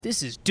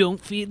This is Don't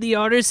Feed the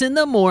Artist in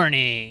the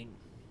Morning.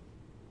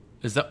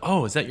 Is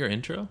that your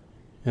intro?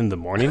 In the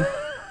morning?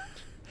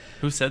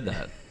 Who said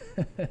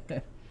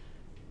that?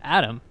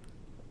 Adam.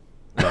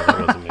 No, that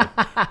wasn't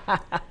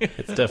me.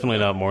 It's definitely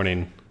not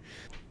morning.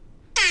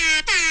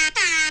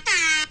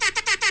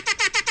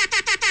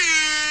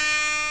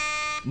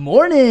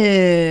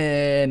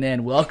 Morning,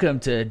 and welcome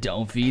to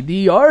Don't Feed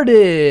the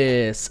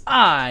Artist.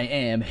 I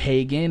am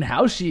Hagen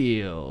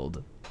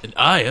Hauschild. And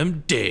I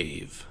am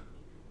Dave.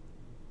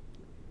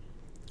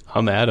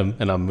 I'm Adam,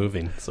 and I'm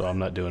moving, so I'm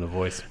not doing a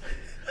voice.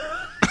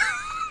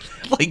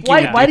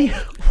 Why do you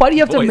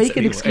have to Voice make an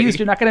anyway. excuse?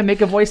 You're not going to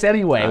make a voice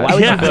anyway. Why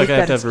would I you feel make like I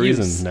have that to have a excuse?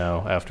 reason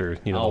now after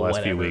the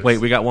last few whatever. weeks. Wait,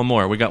 we got one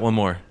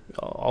more.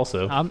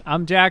 Also,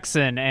 I'm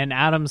Jackson, and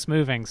Adam's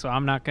moving, so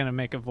I'm not going to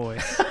make a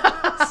voice.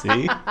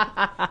 see?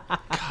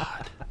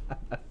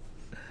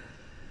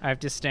 I have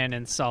to stand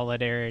in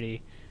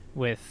solidarity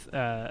with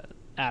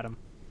Adam.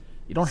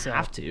 You don't So-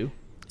 have to.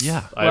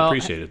 Yeah. I Well,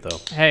 appreciate it, though.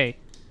 Hey,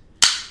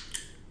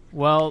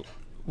 well,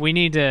 we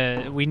need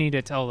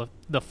to tell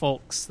the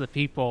folks, the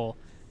people,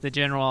 the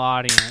general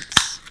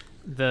audience,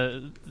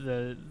 the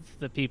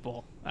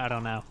people. I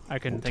don't know. I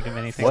couldn't think of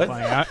anything What?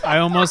 funny. I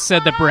almost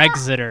said the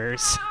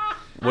Brexiters.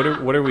 What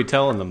are we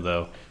telling them,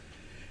 though?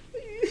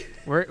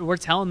 We're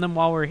telling them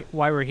why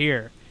we're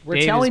here. We're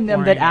Dave telling is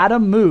them that pouring-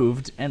 Adam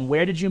moved, and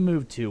where did you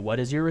move to? What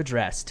is your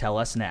address? Tell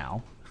us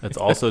now. It's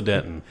also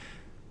Denton.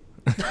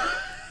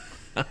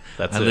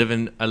 That's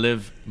it.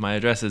 My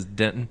address is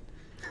Denton.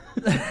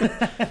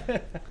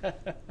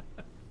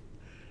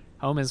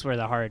 Home is where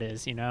the heart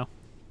is, you know?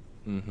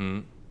 Mm-hmm.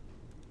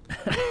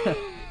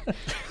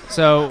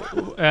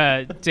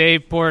 So,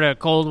 Dave poured a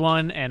cold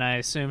one, and I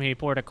assume he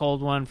poured a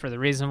cold one for the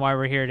reason why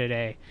we're here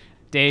today.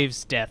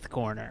 Dave's Death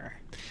Corner.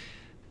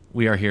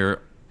 We are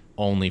here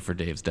only for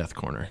Dave's Death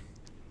Corner.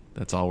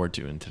 That's all we're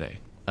doing today.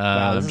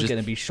 Wow, this is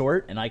going to be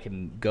short, and I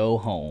can go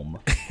home.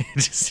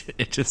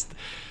 just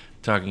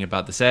talking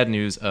about the sad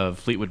news of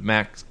Fleetwood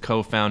Mac's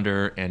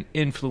co-founder and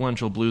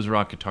influential blues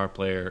rock guitar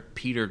player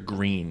Peter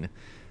Green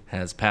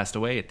has passed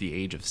away at the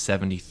age of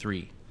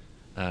 73.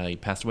 He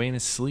passed away in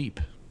his sleep.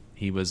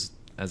 He was,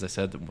 as I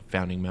said, the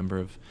founding member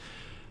of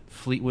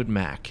Fleetwood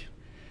Mac.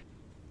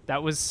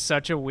 That was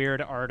such a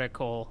weird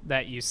article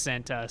that you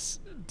sent us,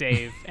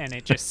 Dave, and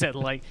it just said,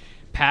 like,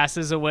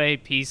 passes away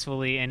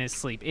peacefully in his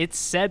sleep. It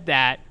said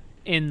that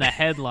in the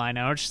headline.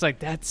 I was just like,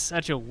 that's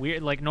such a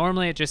weird, like,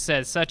 normally it just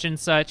says such and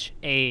such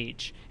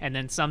age, and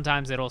then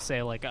sometimes it'll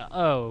say, like,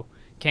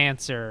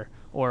 cancer,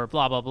 or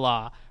blah, blah,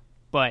 blah.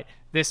 But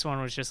this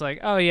one was just like,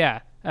 oh,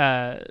 yeah,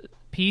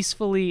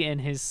 peacefully in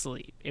his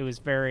sleep. It was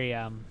very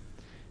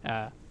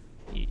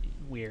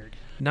weird.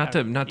 Not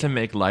to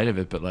make light of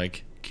it, but,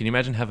 like, can you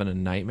imagine having a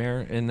nightmare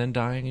and then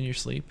dying in your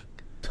sleep?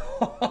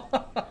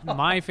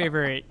 My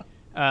favorite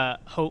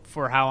hope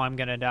for how I'm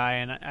gonna die,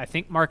 and I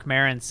think Mark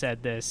Maron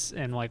said this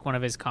in like one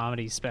of his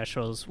comedy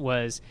specials,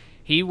 was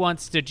he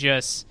wants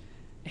his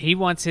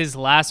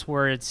last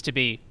words to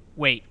be,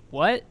 wait,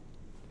 what?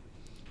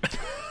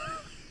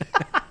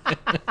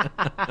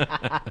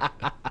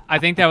 I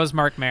think that was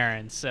Mark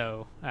Maron,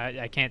 so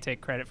I can't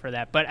take credit for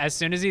that. But as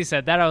soon as he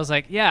said that, I was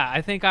like, yeah,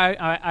 I think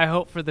I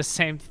hope for the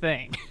same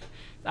thing.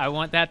 I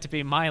want that to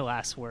be my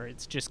last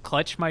words. Just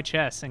clutch my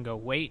chest and go,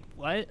 wait,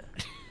 what?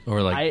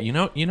 Or like, you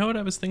know what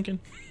I was thinking?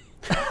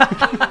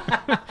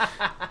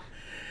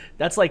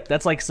 That's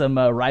like some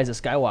Rise of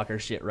Skywalker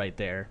shit right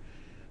there.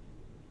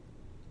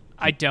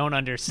 I don't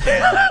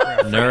understand that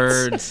reference.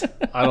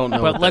 Nerds. I don't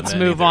know. But what let's that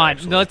meant move either, on.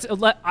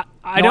 actually.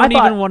 I No, don't I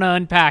thought- even want to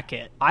unpack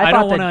it. I thought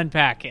don't want to that-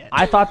 unpack it.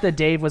 I thought that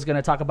Dave was going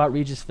to talk about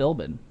Regis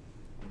Philbin.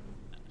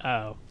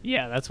 Oh,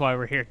 yeah, that's why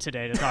we're here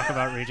today, to talk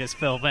about Regis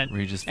Philbin.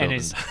 Regis and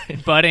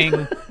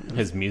Philbin.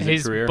 His music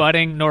his career.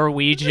 budding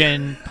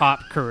Norwegian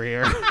pop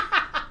career.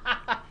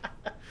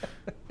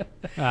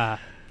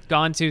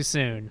 Gone too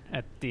soon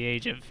at the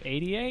age of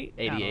 88?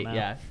 88,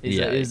 yeah.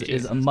 Yeah, Is a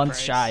Jesus month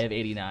Christ. shy of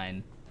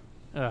 89.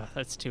 Ugh,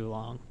 that's too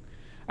long.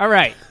 All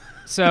right.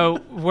 So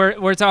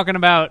we're talking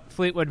about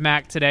Fleetwood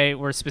Mac today.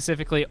 We're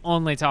specifically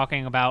only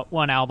talking about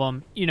one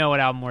album. You know what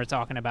album we're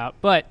talking about.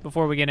 But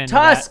before we get into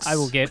Tusks! that, I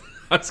will get...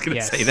 I was going to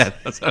Yes. say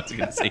that. That's what I was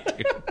going to say,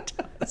 too.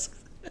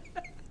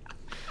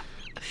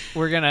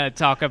 We're going to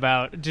talk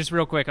about, just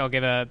real quick, I'll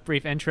give a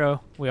brief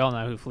intro. We all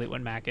know who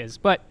Fleetwood Mac is.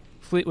 But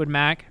Fleetwood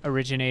Mac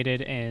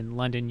originated in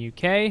London,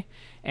 UK,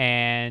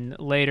 and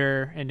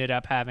later ended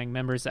up having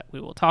members that we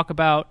will talk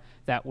about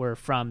that were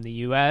from the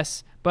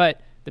US. But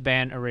the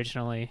band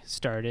originally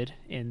started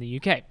in the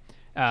UK.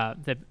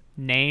 The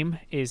name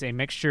is a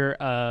mixture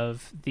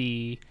of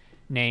the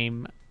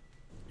name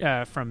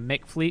from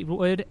Mick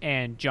Fleetwood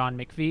and John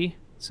McVie,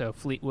 so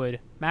Fleetwood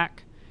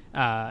Mac.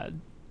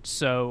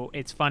 So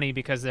it's funny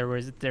because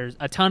there's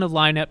a ton of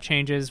lineup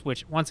changes,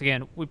 which once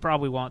again we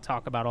probably won't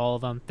talk about all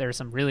of them. There's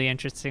some really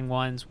interesting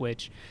ones,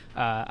 which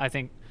I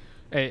think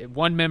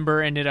one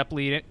member ended up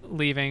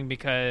leaving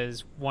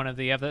because one of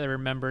the other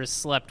members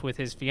slept with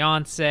his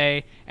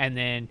fiance, and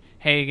then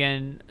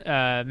Hagen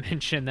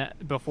mentioned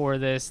that before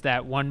this,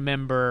 that one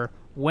member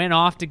went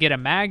off to get a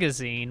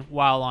magazine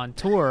while on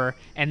tour,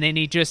 and then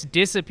he just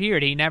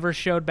disappeared. He never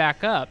showed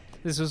back up.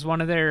 This was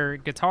one of their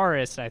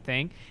guitarists, I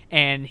think,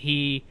 and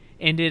he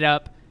ended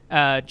up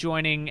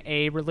joining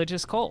a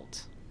religious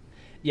cult.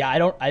 Yeah,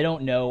 I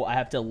don't know. I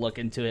have to look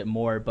into it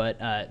more, but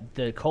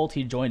the cult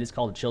he joined is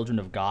called Children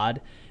of God,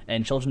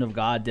 and Children of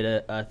God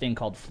did a thing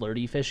called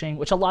flirty fishing,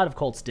 which a lot of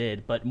cults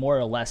did, but more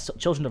or less,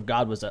 Children of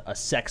God was a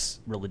sex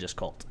religious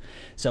cult.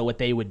 So what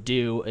they would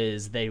do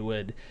is they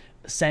would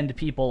send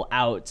people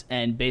out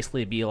and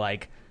basically be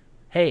like,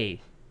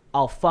 hey,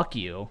 I'll fuck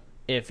you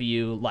if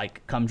you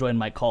like come join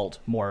my cult,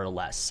 more or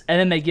less. And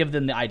then they give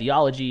them the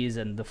ideologies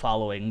and the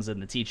followings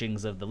and the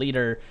teachings of the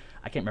leader.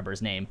 I can't remember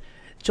his name.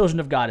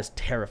 Children of God is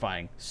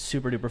terrifying,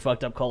 super duper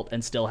fucked up cult,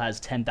 and still has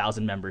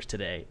 10,000 members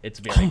today. It's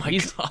very. Oh my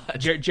God.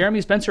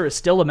 Jeremy Spencer is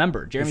still a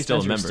member. Jeremy still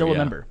a Spencer is member, still a yeah.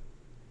 member.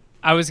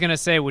 I was going to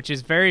say, which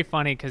is very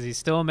funny because he's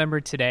still a member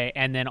today.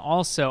 And then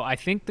also, I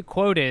think the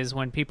quote is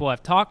when people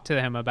have talked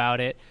to him about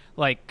it,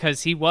 like,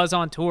 because he was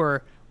on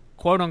tour,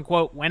 quote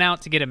unquote, went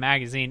out to get a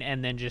magazine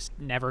and then just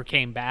never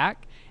came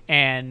back.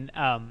 And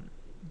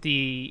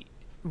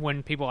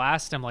when people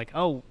asked him, like,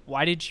 oh,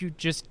 why did you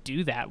just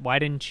do that? Why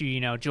didn't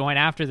you, join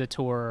after the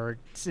tour or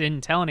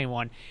didn't tell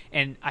anyone?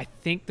 And I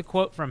think the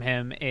quote from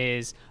him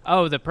is,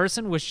 oh, the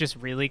person was just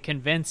really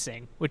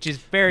convincing, which is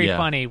very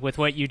funny with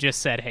what you just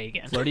said,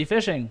 Hagen. Flirty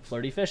fishing,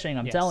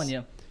 I'm Yes. telling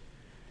you.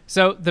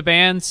 So the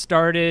band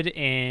started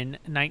in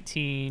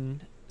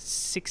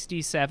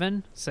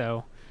 1967.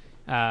 So,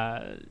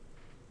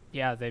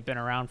 they've been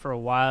around for a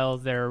while.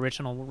 Their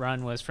original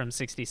run was from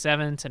 67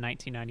 to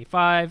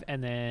 1995,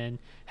 and then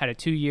had a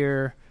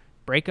 2-year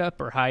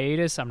breakup or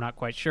hiatus. I'm not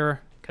quite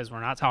sure because we're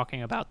not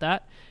talking about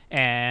that.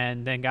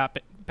 And then got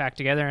back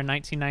together in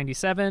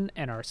 1997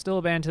 and are still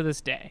a band to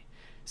this day.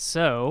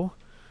 So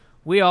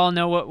we all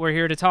know what we're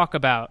here to talk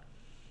about.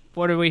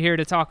 What are we here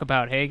to talk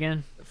about,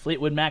 Hagen?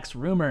 Fleetwood Mac's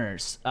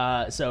Rumors.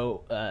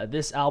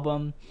 This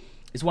album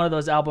is one of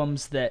those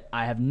albums that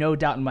I have no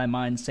doubt in my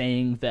mind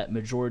saying that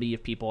majority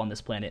of people on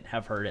this planet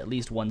have heard at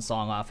least one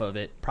song off of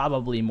it.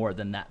 Probably more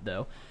than that,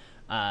 though.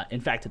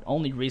 In fact, it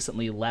only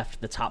recently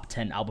left the top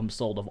 10 albums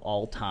sold of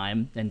all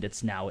time, and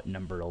it's now at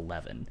number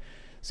 11.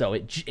 So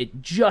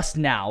it just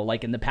now,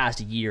 like in the past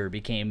year,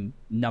 became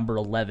number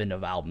 11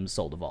 of albums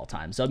sold of all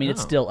time. So I mean,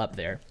 it's still up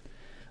there.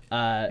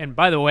 And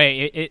by the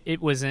way, it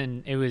was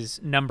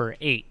number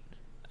 8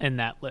 in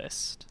that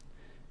list.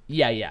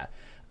 Yeah.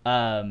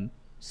 I'll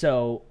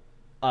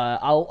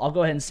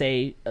go ahead and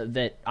say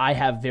that I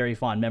have very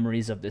fond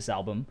memories of this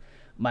album.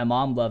 My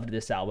mom loved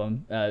this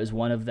album. It was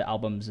one of the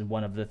albums and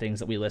one of the things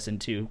that we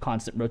listened to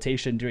constant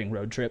rotation during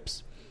road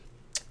trips.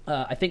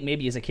 I think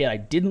maybe as a kid I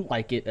didn't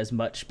like it as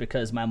much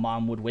because my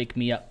mom would wake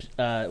me up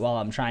while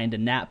I'm trying to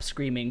nap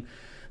screaming,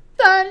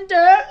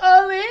 "Thunder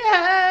only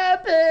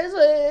happens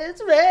when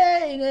it's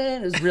raining."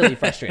 It was really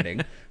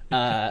frustrating.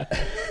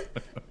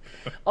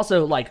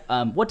 Also,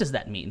 what does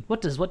that mean?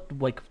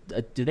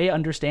 Do they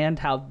understand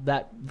how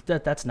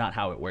that's not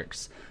how it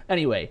works?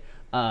 Anyway,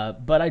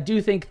 but I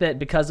do think that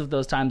because of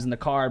those times in the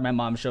car, my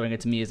mom showing it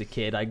to me as a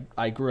kid,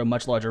 I grew a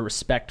much larger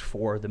respect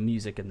for the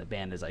music and the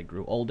band as I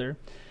grew older.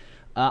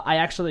 I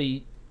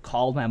actually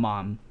called my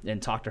mom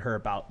and talked to her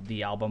about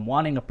the album,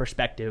 wanting a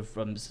perspective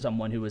from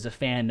someone who was a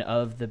fan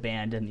of the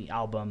band and the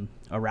album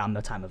around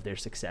the time of their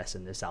success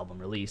in this album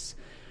release.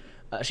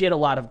 She had a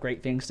lot of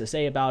great things to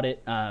say about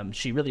it.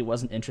 She really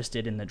wasn't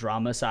interested in the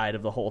drama side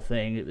of the whole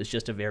thing. It was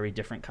just a very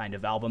different kind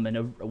of album.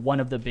 And one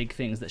of the big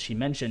things that she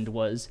mentioned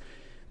was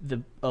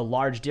a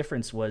large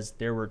difference was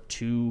there were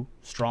 2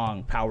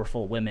 strong,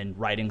 powerful women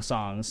writing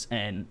songs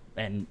and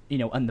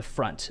on the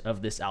front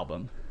of this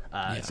album.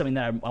 Something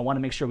that I want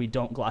to make sure we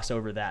don't gloss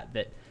over that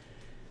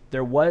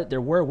there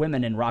were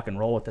women in rock and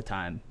roll at the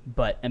time.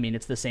 But, I mean,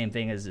 it's the same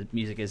thing as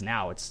music is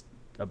now. It's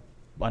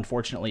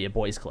unfortunately a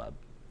boys' club.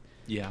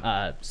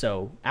 Yeah.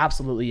 So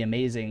absolutely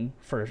amazing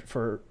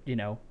for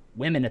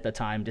women at the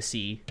time to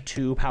see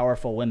 2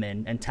 powerful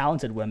women and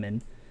talented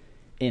women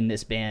in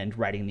this band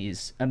writing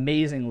these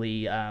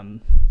amazingly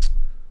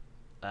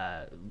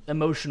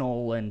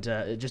emotional and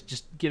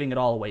just giving it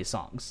all away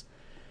songs.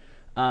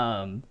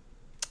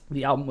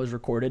 The album was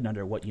recorded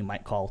under what you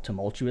might call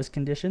tumultuous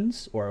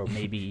conditions, or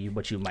maybe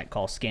what you might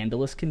call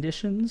scandalous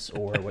conditions,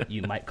 or what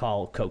you might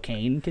call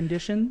cocaine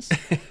conditions.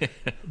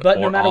 But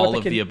or no matter all what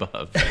of the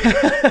above.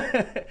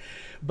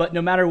 But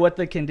no matter what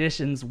the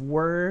conditions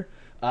were,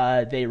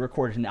 they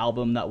recorded an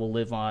album that will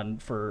live on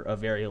for a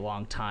very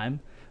long time.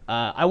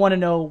 I want to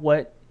know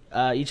what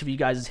each of you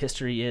guys'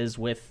 history is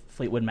with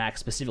Fleetwood Mac,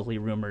 specifically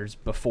Rumors,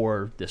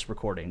 before this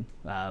recording.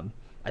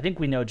 I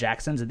think we know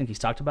Jackson's. I think he's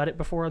talked about it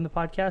before on the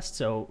podcast.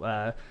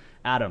 So,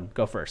 Adam,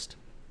 go first.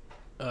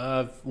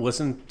 I've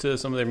listened to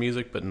some of their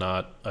music, but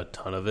not a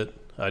ton of it.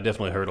 I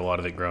definitely heard a lot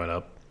of it growing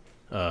up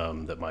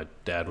that my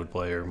dad would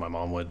play or my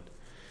mom would.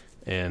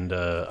 And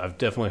I've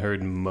definitely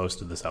heard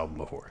most of this album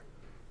before.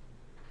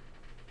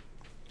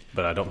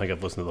 But I don't think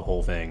I've listened to the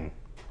whole thing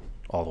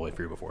all the way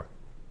through before.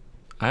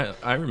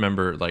 I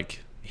remember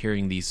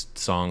hearing these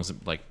songs.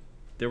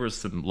 There was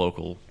some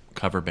local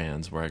cover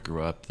bands where I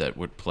grew up that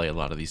would play a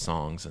lot of these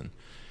songs, and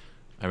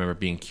I remember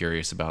being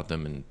curious about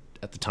them, and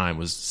at the time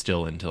was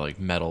still into like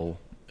metal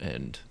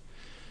and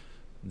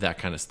that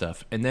kind of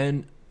stuff. And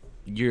then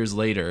years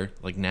later,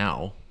 like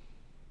now,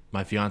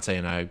 my fiance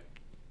and I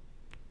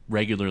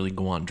regularly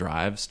go on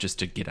drives just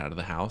to get out of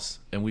the house,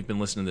 and we've been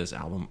listening to this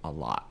album a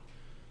lot.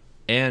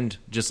 And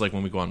just like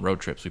when we go on road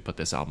trips, we put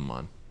this album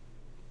on,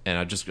 and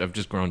I've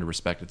just grown to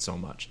respect it so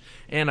much.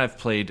 And I've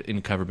played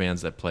in cover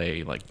bands that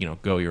play like, you know,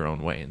 Go Your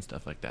Own Way and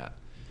stuff like that,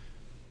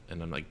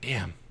 and I'm like,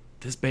 damn,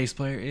 this bass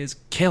player is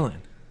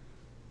killing.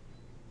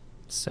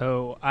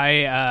 So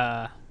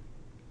I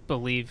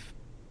believe,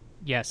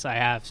 yes, I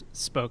have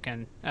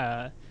spoken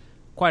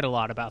quite a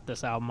lot about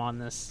this album on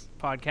this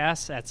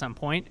podcast at some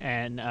point,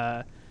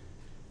 and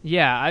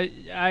yeah,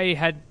 I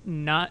had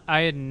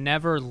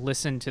never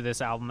listened to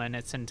this album in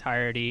its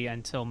entirety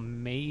until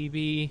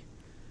maybe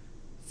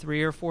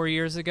 3 or 4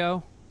 years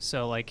ago.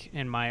 So like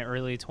in my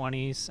early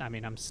 20s. I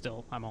mean, I'm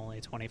only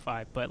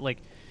 25, but like,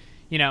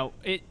 you know,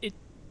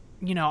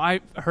 I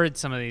heard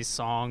some of these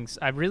songs.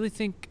 I really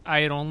think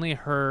I had only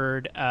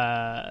heard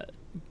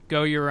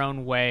Go Your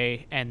Own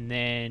Way, and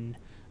then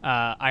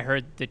I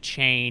heard The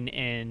Chain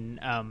in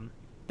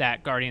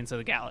that Guardians of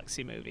the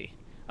Galaxy movie.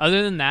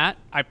 Other than that,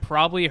 I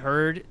probably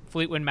heard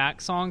Fleetwood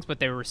Mac songs, but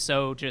they were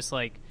so just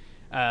like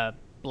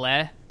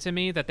bleh to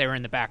me that they were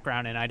in the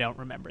background and I don't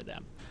remember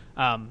them.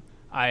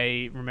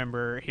 I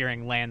remember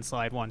hearing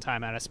Landslide one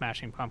time at a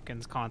Smashing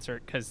Pumpkins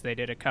concert because they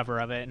did a cover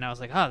of it, and I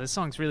was like, oh, this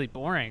song's really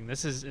boring.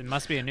 It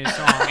must be a new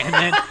song.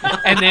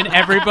 and then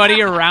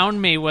everybody around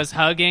me was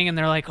hugging, and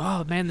they're like,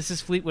 oh, man, this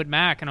is Fleetwood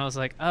Mac. And I was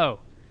like, oh,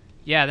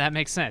 yeah, that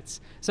makes sense.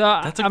 So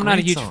I'm not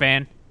a huge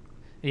fan.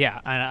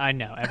 Yeah, I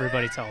know.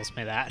 Everybody tells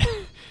me that.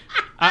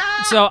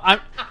 So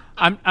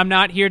I'm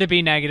not here to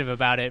be negative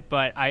about it,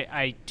 but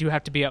I do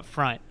have to be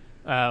upfront.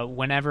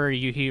 Whenever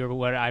you hear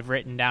what I've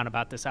written down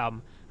about this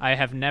album, I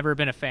have never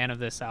been a fan of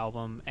this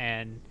album,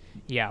 and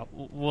yeah,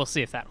 we'll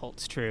see if that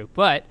holds true.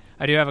 But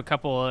I do have a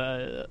couple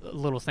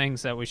little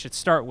things that we should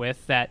start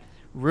with. That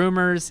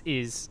Rumors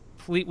is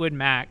Fleetwood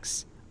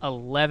Mac's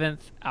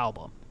 11th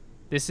album.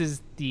 This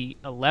is the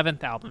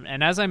 11th album,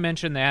 and as I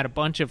mentioned, they had a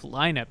bunch of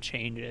lineup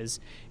changes,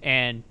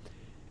 and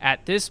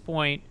at this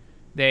point,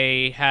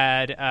 they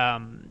had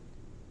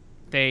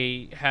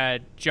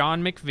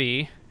John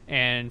McVie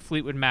and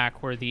Fleetwood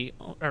Mac were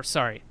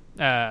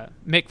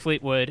Mick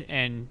Fleetwood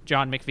and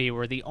John McVie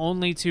were the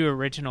only two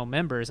original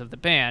members of the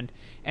band,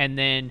 and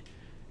then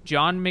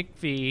John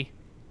McVie,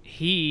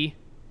 he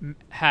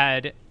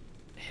had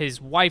his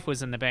wife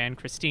was in the band,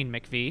 Christine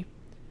McVie,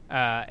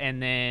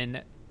 and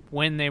then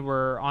when they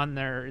were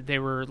they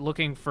were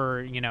looking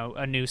for, you know,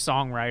 a new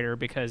songwriter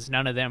because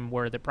none of them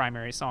were the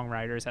primary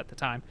songwriters at the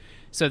time.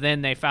 So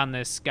then they found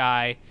this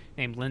guy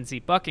named Lindsey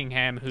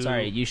Buckingham who...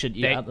 Sorry,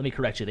 let me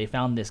correct you. They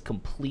found this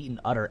complete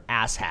and utter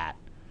asshat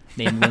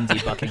named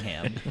Lindsey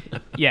Buckingham.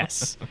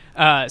 Yes.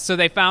 So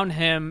they found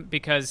him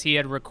because he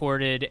had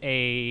recorded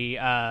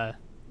a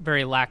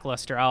very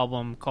lackluster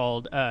album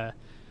called... I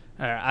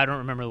don't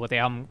remember what the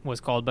album was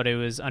called, but it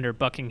was under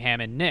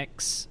Buckingham and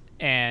Nicks.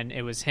 And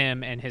it was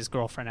him and his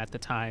girlfriend at the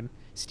time,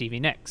 Stevie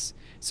Nicks.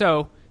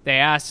 So they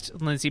asked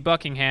Lindsey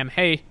Buckingham,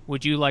 hey,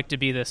 would you like to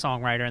be the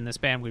songwriter in this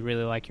band? We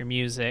really like your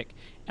music.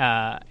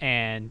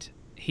 And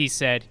he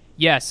said,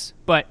 yes,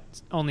 but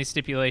only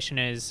stipulation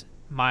is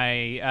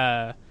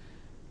my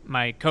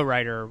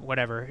co-writer,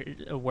 whatever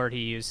word he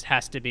used,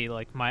 has to be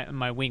like my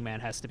wingman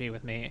has to be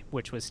with me,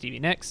 which was Stevie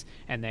Nicks.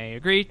 And they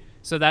agreed.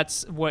 So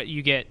that's what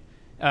you get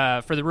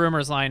for the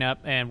Rumors lineup,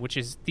 and which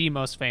is the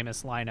most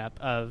famous lineup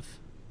of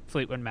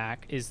Fleetwood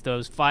Mac, is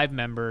those 5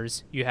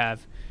 members. You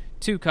have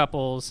 2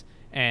 couples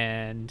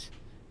and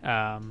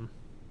Mick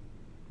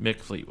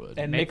Fleetwood.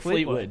 And Mick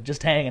Fleetwood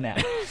just hanging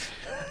out.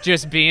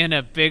 Just being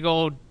a big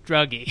old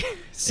druggie.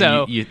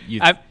 So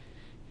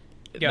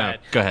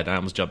Go ahead. I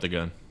almost jumped the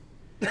gun.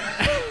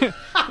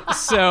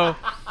 So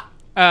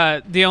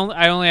I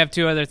only have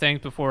 2 other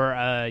things before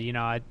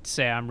I'd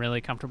say I'm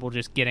really comfortable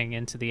just getting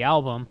into the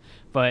album.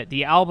 But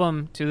the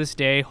album to this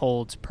day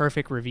holds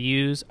perfect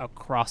reviews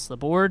across the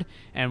board.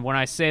 And when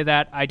I say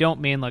that, I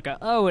don't mean like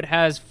it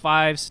has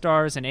 5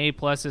 stars and A+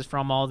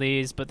 from all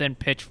these, but then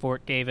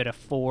Pitchfork gave it a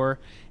 4.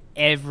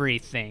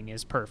 Everything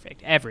is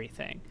perfect.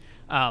 Everything.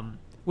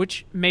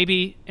 Which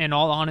maybe, in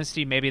all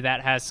honesty, maybe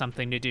that has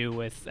something to do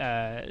with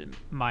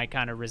my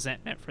kind of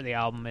resentment for the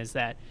album, is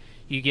that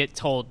you get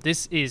told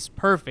this is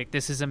perfect,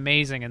 this is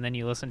amazing, and then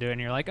you listen to it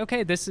and you're like,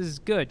 okay, this is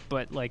good,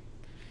 but like,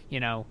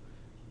 you know,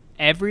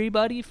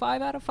 everybody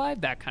 5 out of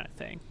 5, that kind of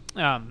thing.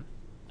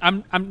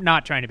 I'm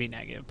not trying to be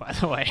negative, by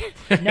the way.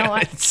 No,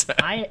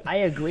 I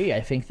agree.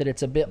 I think that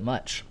it's a bit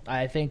much.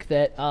 I think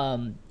that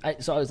I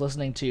was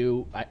listening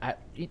to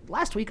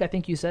last week. I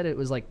think you said it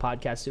was like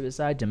podcast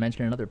suicide to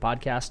mention another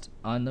podcast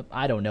on the.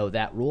 I don't know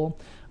that rule,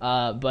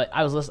 but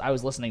I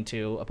was listening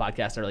to a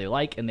podcast I really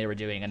like, and they were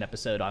doing an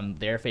episode on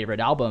their favorite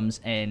albums,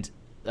 and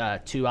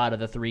 2 out of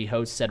the 3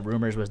 hosts said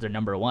Rumors was their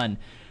number one,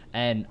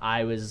 and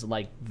I was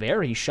like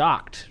very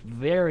shocked.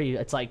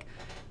 It's like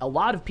a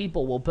lot of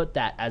people will put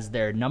that as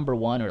their number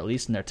one, or at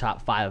least in their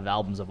top 5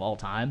 albums of all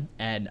time.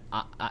 And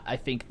I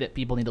think that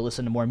people need to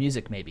listen to more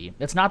music. Maybe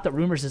it's not that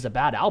Rumors is a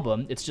bad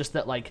album. It's just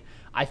that like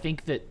I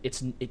think that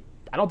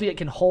I don't think it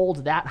can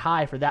hold that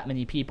high for that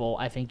many people.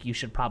 I think you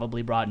should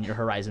probably broaden your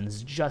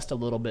horizons just a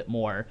little bit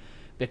more,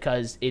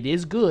 because it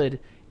is good.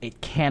 It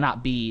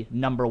cannot be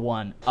number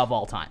one of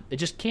all time. It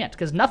just can't,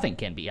 because nothing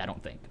can be, I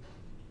don't think.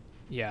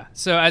 Yeah.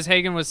 So as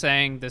Hagen was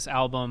saying, this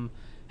album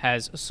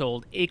has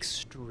sold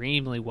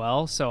extremely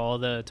well. So all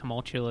the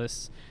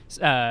tumultuous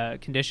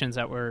conditions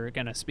that we're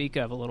going to speak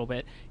of a little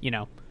bit,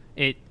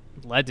 it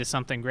led to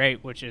something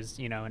great, which is,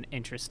 an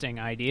interesting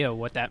idea.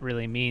 What that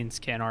really means.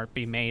 Can art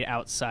be made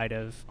outside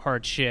of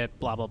hardship,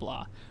 blah, blah,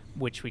 blah,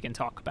 which we can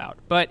talk about.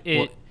 But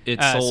it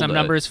sold some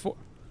numbers for...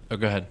 Oh,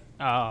 go ahead.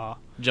 Oh,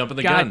 Jumping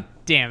the God gun.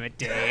 Damn it,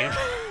 Dave.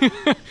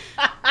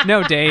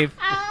 No, Dave.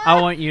 I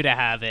want you to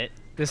have it.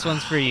 This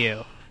one's for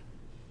you.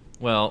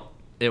 Well,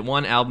 it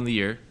won Album of the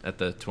Year at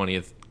the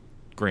 20th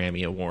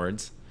Grammy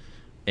Awards,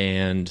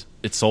 and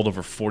it sold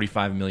over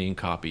 45 million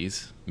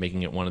copies,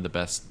 making it one of the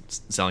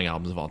best-selling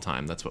albums of all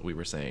time. That's what we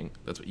were saying.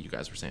 That's what you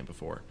guys were saying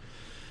before.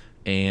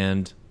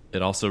 And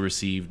it also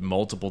received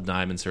multiple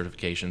diamond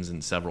certifications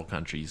in several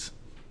countries.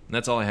 And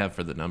that's all I have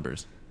for the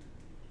numbers.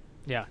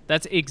 Yeah,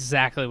 that's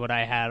exactly what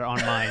I had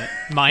on mine,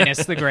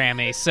 minus the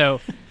Grammy.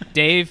 So,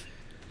 Dave,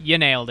 you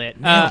nailed it.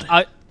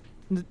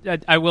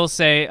 I will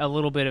say a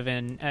little bit of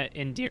an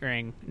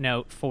endearing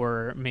note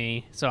for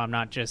me, so I'm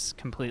not just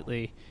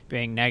completely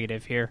being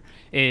negative here,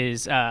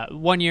 is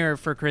 1 year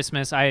for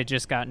Christmas, I had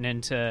just gotten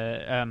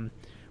into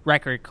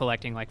record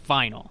collecting, like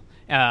vinyl.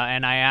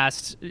 And I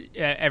asked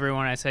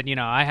everyone, I said,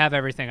 I have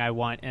everything I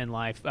want in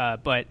life,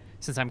 but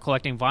since I'm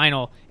collecting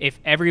vinyl, if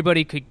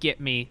everybody could get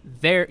me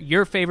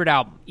your favorite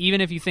album, even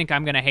if you think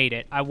I'm going to hate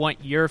it, I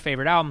want your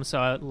favorite album. So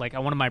I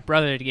wanted my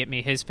brother to get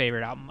me his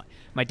favorite album,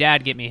 my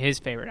dad get me his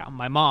favorite album,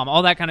 my mom,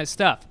 all that kind of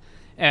stuff.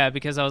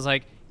 Because I was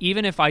like,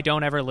 even if I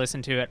don't ever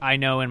listen to it, I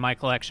know in my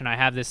collection I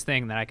have this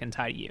thing that I can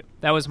tie to you.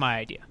 That was my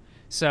idea.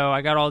 So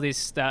I got all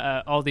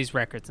these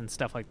records and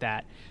stuff like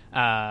that.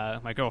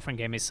 My girlfriend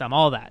gave me some,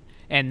 all that.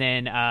 And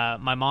then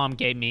my mom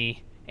gave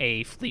me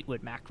a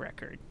Fleetwood Mac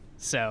record.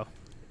 So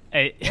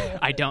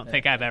I don't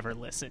think I've ever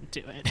listened to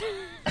it.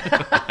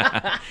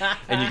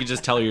 And you can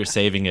just tell you're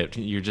saving it.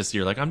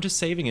 You're like, I'm just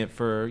saving it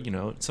for,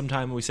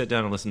 sometime when we sit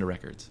down and listen to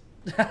records.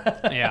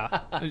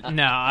 Yeah.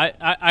 No,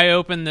 I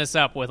opened this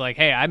up with like,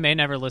 hey, I may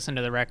never listen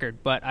to the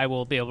record, but I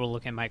will be able to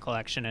look in my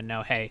collection and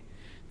know, hey,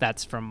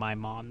 that's from my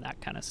mom, that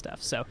kind of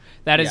stuff. So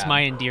that is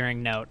my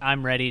endearing note.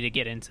 I'm ready to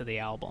get into the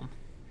album.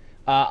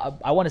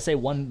 I want to say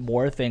one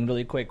more thing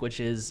really quick, which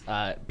is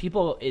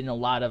people in a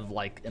lot of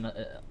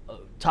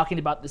talking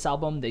about this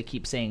album, they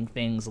keep saying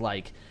things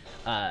like,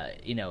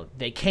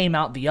 they came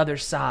out the other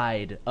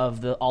side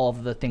of all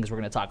of the things we're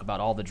going to talk about,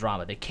 all the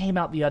drama. They came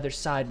out the other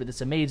side with this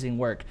amazing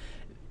work.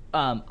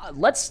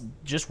 Let's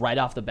just right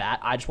off the bat,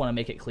 I just want to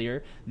make it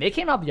clear, they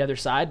came out the other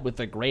side with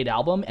a great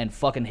album and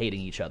fucking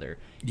hating each other.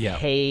 Yeah.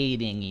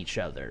 Hating each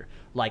other.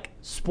 Like,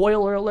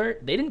 spoiler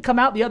alert, they didn't come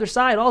out the other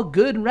side all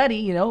good and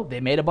ready,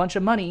 they made a bunch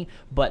of money,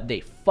 but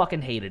they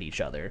fucking hated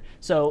each other.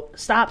 So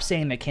stop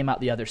saying they came out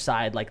the other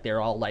side like they're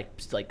all like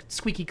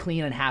squeaky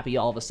clean and happy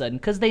all of a sudden,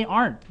 because they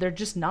aren't. They're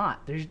just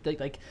not.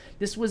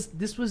 This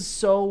was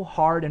so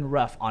hard and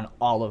rough on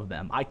all of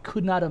them. I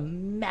could not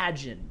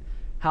imagine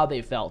how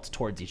they felt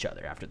towards each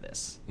other after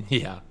this.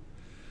 Yeah.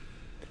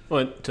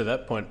 Well, to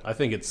that point, I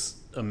think it's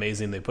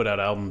amazing they put out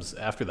albums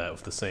after that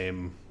with the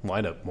same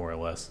lineup, more or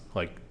less.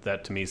 Like,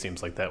 that to me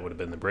seems like that would have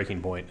been the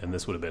breaking point, and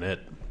this would have been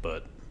it.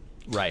 But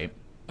right.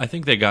 I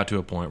think they got to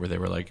a point where they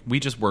were like, we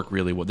just work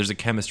really well. There's a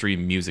chemistry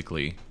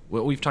musically.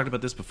 Well, we've talked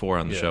about this before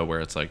on the show,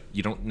 where it's like,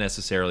 you don't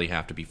necessarily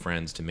have to be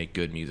friends to make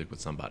good music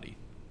with somebody.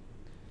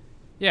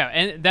 Yeah,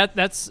 and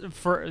that's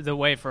for the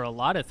way for a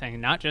lot of things,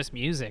 not just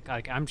music.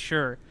 Like, I'm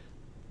sure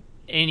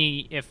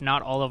any, if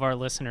not all of our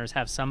listeners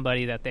have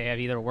somebody that they have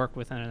either worked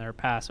with in their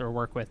past or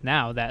work with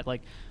now that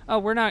like, oh,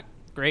 we're not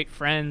great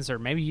friends, or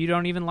maybe you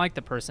don't even like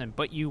the person,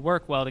 but you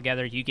work well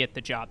together, you get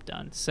the job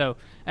done. So,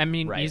 I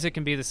mean, music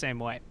can be the same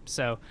way.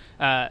 So,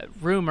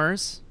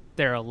 Rumors,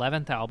 their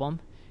 11th album,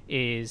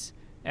 is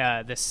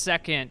the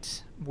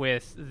second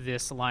with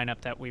this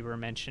lineup that we were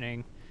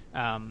mentioning.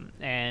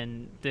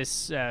 And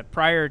this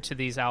prior to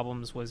these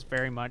albums was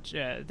very much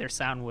their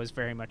sound was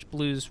very much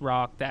blues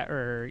rock,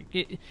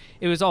 it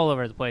was all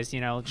over the place,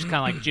 just kind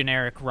of like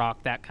generic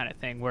rock, that kind of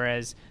thing,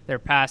 whereas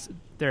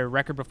their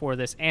record before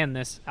this and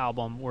this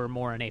album were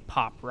more in a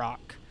pop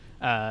rock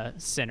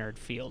centered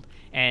field.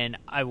 And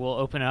I will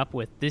open up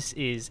with, this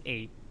is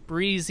a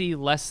breezy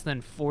less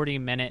than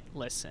 40-minute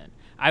listen.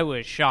 I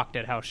was shocked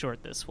at how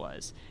short this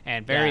was,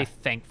 and very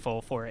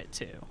thankful for it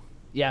too.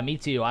 Yeah, me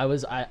too. I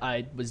was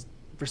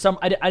for some,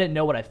 I didn't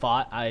know what I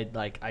thought. I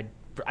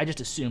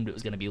just assumed it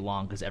was going to be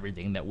long, because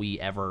everything that we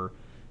ever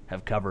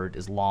have covered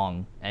is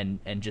long and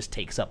just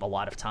takes up a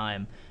lot of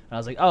time. And I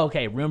was like, oh,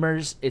 okay,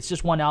 Rumors, it's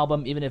just one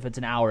album. Even if it's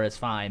an hour, it's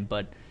fine.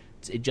 But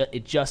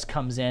it just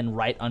comes in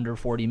right under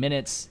 40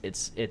 minutes.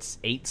 It's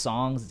 8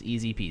 songs. It's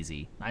easy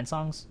peasy. 9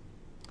 songs.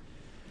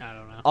 I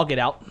don't know. I'll get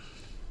out.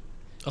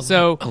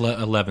 So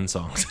 11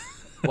 songs.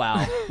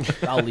 Wow.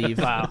 I'll leave.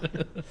 wow.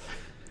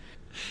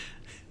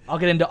 I'll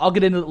get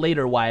into it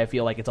later why I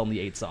feel like it's only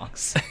 8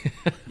 songs.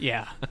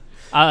 Yeah.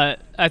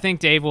 I think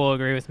Dave will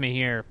agree with me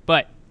here,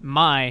 but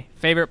my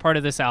favorite part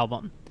of this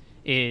album,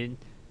 is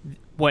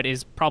what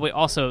is probably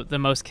also the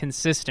most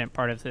consistent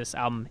part of this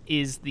album,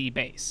 is the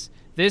bass.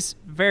 This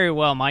very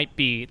well might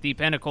be the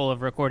pinnacle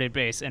of recorded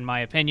bass, in my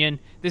opinion.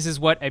 This is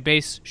what a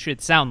bass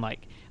should sound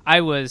like.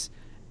 I was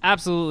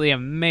absolutely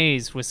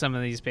amazed with some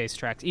of these bass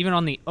tracks. Even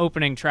on the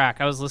opening track,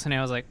 I was listening,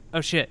 I was like,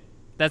 oh shit,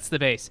 that's the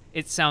bass.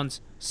 It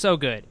sounds so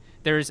good.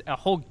 There's a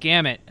whole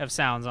gamut of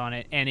sounds on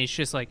it, and it's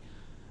just like,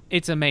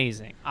 it's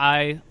amazing.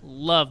 I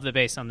love the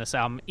bass on this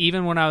album,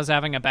 even when I was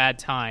having a bad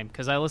time,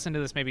 because I listened to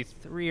this maybe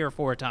 3 or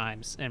 4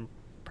 times in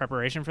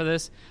preparation for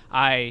this.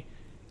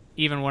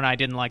 Even when I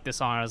didn't like the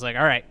song, I was like,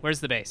 all right, where's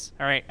the bass?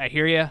 All right, I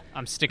hear you.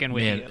 I'm sticking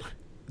with you.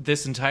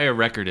 This entire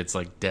record, it's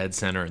like dead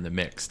center in the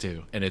mix,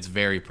 too, and it's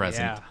very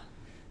present. Yeah.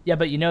 Yeah,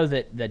 but you know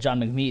that John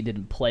McVie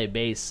didn't play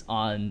bass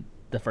on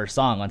the first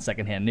song on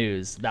Secondhand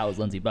News. That was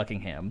Lindsey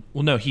Buckingham.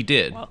 Well, no, he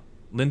did. Well,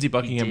 Lindsey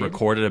Buckingham did?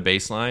 recorded a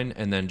bass line,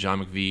 and then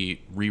John McVie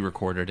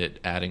re-recorded it,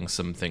 adding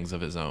some things of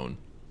his own.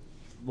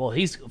 Well,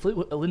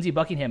 Lindsey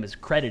Buckingham is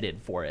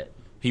credited for it.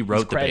 He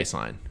wrote the bass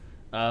line.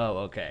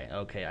 Oh, okay.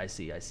 I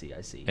see.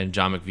 And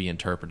John McVie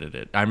interpreted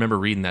it. I remember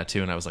reading that,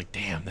 too, and I was like,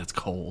 damn, that's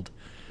cold.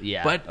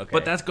 Yeah, But okay.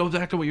 but that goes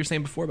back to what you were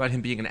saying before about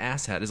him being an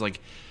asshat. Is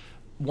like,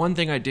 one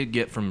thing I did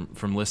get from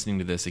listening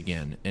to this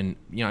again, and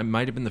it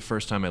might have been the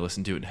first time I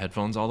listened to it in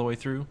headphones all the way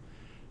through,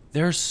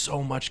 there's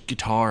so much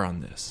guitar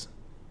on this.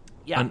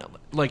 Yeah. And,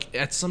 like,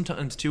 at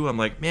sometimes, too, I'm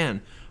like,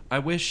 man, I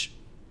wish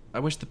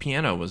the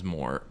piano was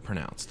more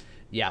pronounced.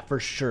 Yeah, for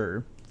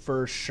sure.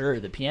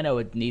 The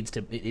piano needs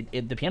to.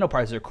 The piano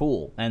parts are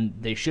cool, and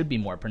they should be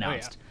more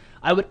pronounced.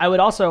 Oh,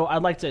 yeah.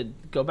 I'd like to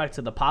go back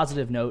to the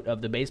positive note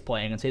of the bass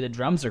playing and say the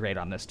drums are great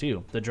on this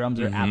too. The drums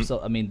are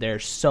absolutely. I mean, they're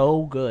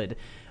so good.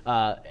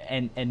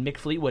 And Mick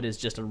Fleetwood is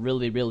just a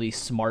really, really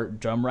smart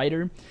drum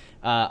writer.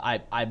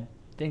 I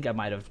think I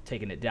might have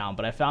taken it down,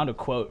 but I found a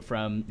quote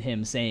from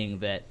him saying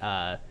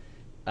that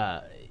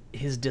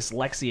his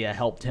dyslexia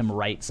helped him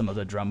write some of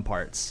the drum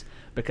parts,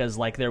 because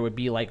like there would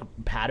be like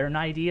pattern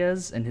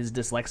ideas and his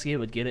dyslexia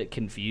would get it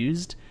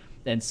confused,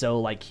 and so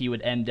like he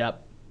would end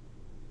up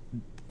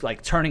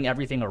like turning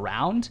everything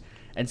around,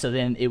 and so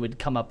then it would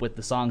come up with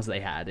the songs they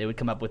had. It would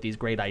come up with these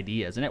great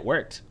ideas, and it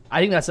worked.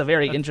 I think that's a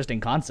very interesting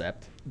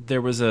concept.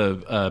 There was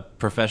a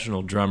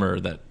professional drummer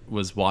that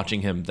was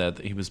watching him, that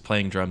he was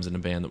playing drums in a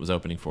band that was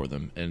opening for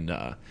them, and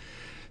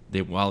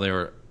while they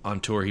were on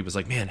tour, he was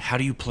like, man, how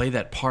do you play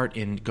that part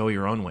in Go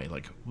Your Own Way?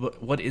 Like,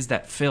 what is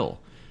that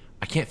fill?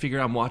 I can't figure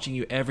it out. I'm watching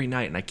you every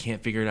night, and I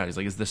can't figure it out. He's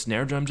like, is the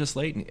snare drum just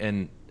late?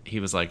 And he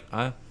was like,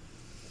 I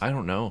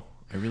don't know.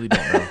 I really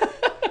don't know.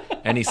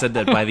 And he said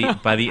that by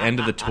the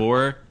end of the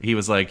tour, he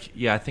was like,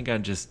 yeah, I think I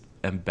just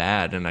am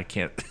bad, and I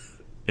can't.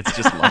 It's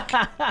just luck.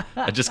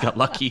 I just got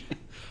lucky.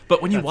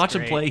 But when you watch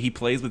him play, he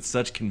plays with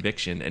such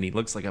conviction, and he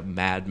looks like a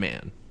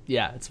madman.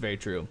 Yeah, it's very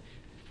true.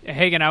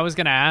 Hagen, I was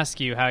going to ask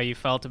you how you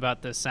felt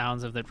about the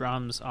sounds of the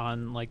drums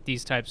on like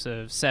these types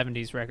of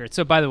 70s records.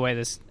 So, by the way,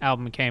 this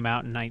album came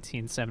out in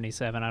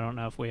 1977. I don't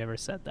know if we ever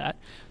said that,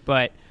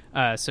 but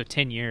so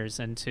 10 years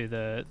into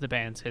the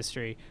band's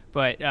history.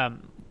 But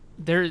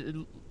there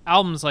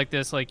albums like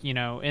this, like,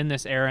 in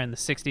this era in the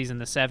 60s and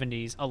the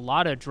 70s, a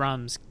lot of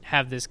drums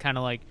have this kind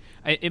of like,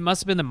 it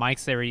must have been the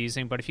mics they were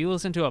using, but if you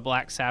listen to a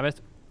Black Sabbath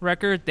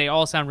record, they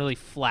all sound really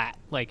flat.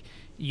 Like,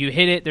 you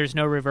hit it, there's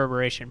no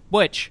reverberation,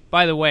 which,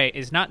 by the way,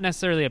 is not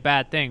necessarily a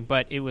bad thing,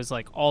 but it was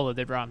like all of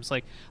the drums.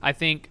 Like, I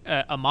think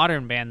a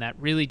modern band that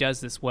really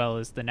does this well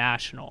is The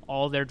National.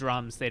 All their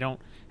drums, they don't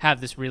have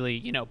this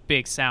really,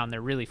 big sound.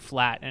 They're really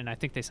flat, and I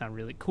think they sound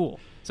really cool.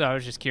 So I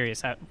was just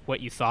curious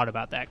what you thought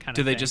about that kind of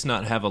thing. Do they just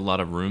not have a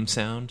lot of room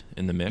sound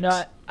in the mix?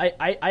 No,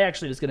 I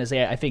actually was going to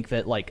say, I think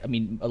that, like, I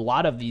mean, a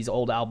lot of these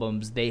old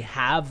albums, they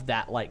have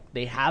that, like,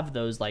 they have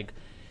those, like,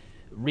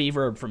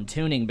 reverb from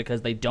tuning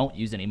because they don't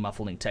use any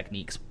muffling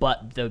techniques,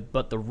 but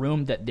the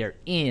room that they're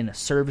in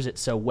serves it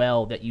so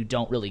well that you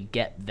don't really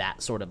get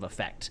that sort of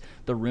effect.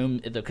 The room,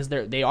 because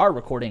they are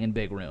recording in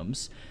big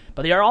rooms,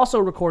 but they are also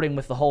recording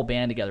with the whole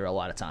band together a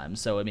lot of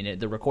times. So I mean,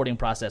 the recording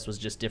process was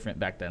just different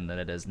back then than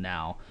it is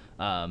now.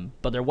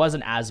 But there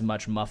wasn't as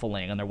much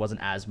muffling, and there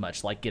wasn't as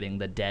much like getting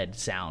the dead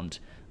sound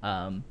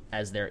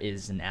as there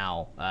is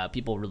now.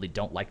 People really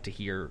don't like to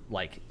hear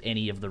like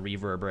any of the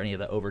reverb or any of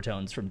the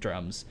overtones from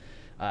drums.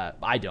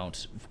 I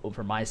don't,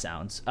 for my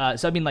sounds.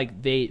 So I mean,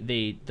 like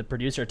the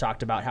producer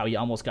talked about how he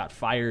almost got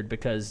fired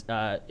because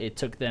it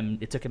took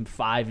him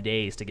 5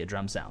 days to get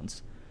drum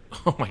sounds.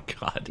 Oh my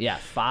God. Yeah,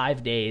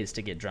 5 days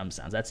to get drum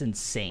sounds. That's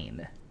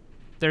insane.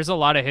 There's a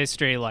lot of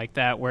history like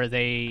that where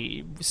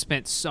they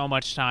spent so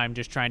much time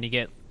just trying to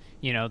get,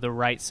 the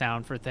right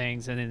sound for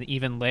things, and then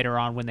even later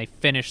on when they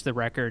finished the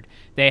record,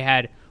 they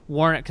had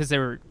worn it because they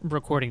were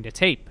recording to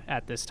tape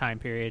at this time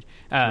period.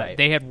 Right.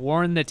 They had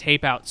worn the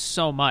tape out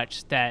so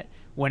much that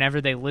whenever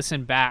they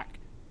listened back,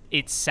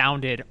 it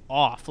sounded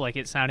off, like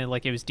it sounded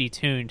like it was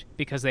detuned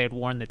because they had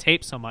worn the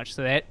tape so much.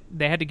 So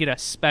they had to get a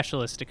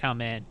specialist to come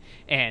in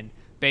and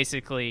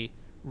basically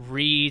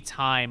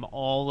retime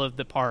all of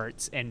the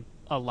parts and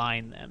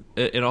align them.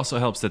 It also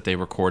helps that they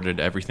recorded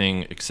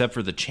everything except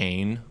for the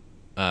chain.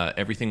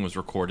 Everything was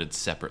recorded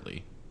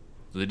separately.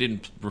 So they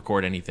didn't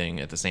record anything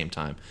at the same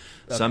time.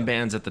 Okay. Some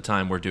bands at the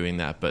time were doing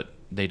that, but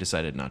they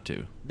decided not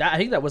to. I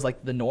think that was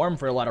like the norm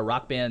for a lot of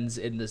rock bands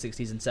in the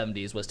 60s and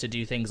 70s, was to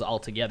do things all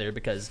together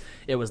because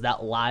it was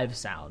that live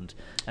sound,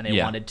 and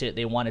they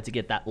wanted to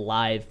get that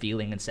live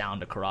feeling and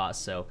sound across.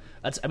 So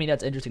that's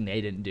interesting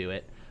they didn't do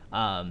it.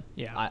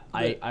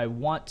 I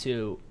want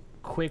to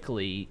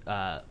quickly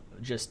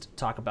just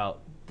talk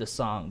about the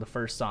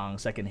first song,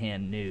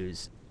 Secondhand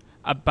News.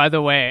 By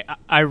the way,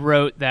 I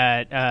wrote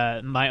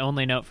that my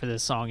only note for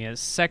this song is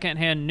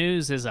Secondhand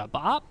News is a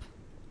bop.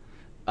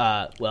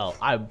 Well,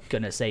 I'm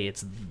going to say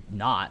it's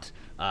not.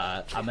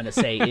 I'm going to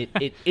say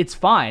it's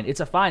fine. It's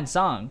a fine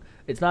song.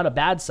 It's not a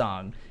bad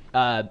song.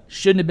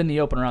 Shouldn't have been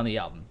the opener on the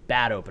album.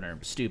 Bad opener.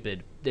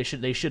 Stupid. They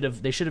should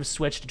have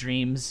switched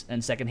Dreams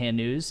and Secondhand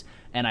News,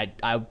 and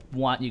I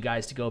want you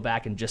guys to go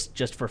back and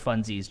just for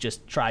funsies,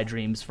 just try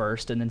Dreams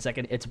first and then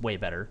second. It's way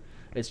better.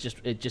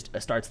 It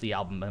just starts the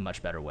album in a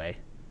much better way.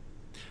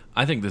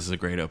 I think this is a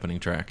great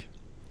opening track.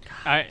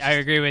 I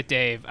agree with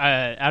Dave.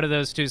 Out of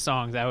those two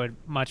songs, I would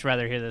much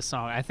rather hear this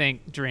song. I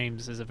think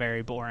Dreams is a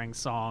very boring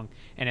song,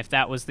 and if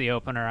that was the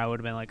opener, I would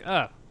have been like,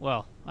 oh,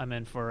 well, I'm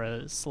in for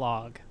a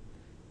slog.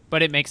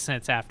 But it makes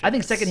sense after. I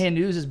think this. Secondhand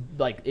News is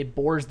like, it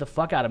bores the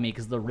fuck out of me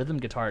because the rhythm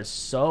guitar is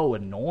so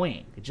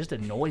annoying. It just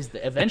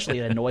eventually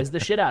it annoys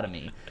the shit out of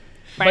me.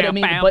 But I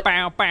mean, He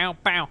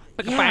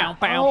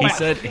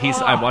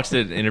said I watched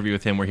an interview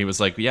with him where he was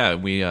like, yeah,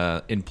 we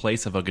in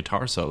place of a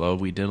guitar solo,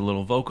 we did a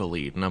little vocal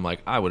lead, and I'm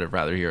like, I would have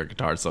rather hear a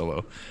guitar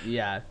solo.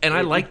 Yeah. And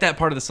I like that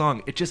part of the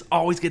song. It just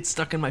always gets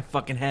stuck in my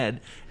fucking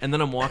head, and then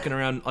I'm walking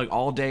around like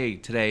all day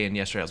today and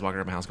yesterday I was walking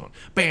around my house going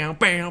bam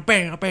bam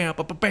bam bam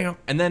bam bam,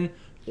 and then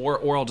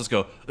or I'll just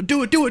go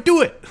do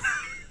it.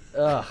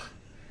 Ugh.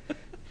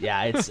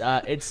 Yeah,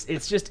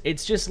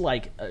 it's just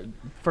like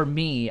for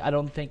me, I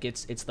don't think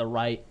it's the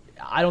right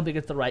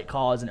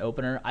call as an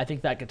opener. I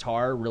think that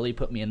guitar really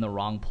put me in the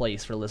wrong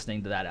place for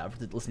listening to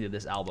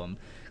this album,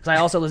 because I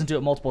also listened to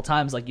it multiple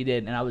times like you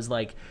did, and I was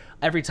like,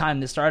 every time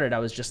this started, I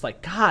was just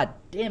like, God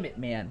damn it,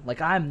 man!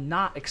 Like, I'm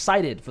not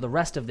excited for the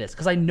rest of this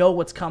because I know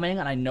what's coming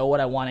and I know what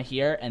I want to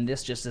hear, and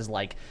this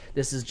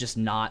is just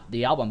not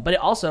the album. But it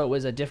also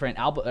was a different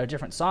album, a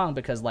different song,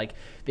 because like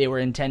they were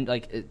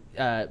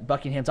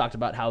Buckingham talked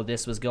about how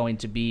this was going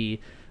to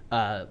be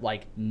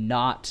like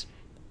not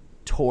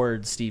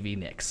towards Stevie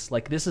Nicks.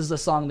 Like, this is a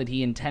song that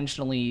he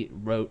intentionally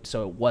wrote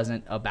so it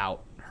wasn't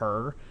about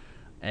her,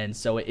 and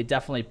so it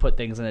definitely put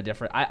things in a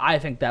different. I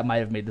think that might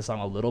have made the song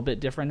a little bit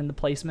different in the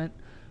placement,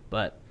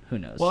 but who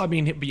knows. Well, I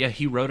mean, yeah,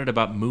 he wrote it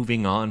about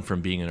moving on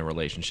from being in a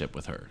relationship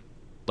with her.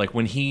 Like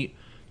when he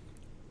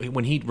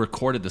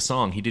recorded the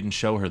song, he didn't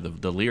show her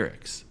the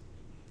lyrics.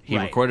 He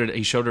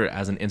showed her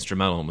as an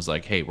instrumental and was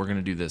like, hey, we're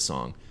gonna do this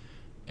song,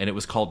 and it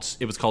was called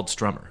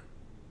Strummer.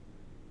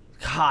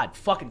 God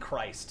fucking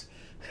Christ.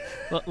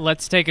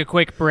 Let's take a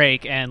quick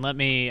break and let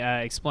me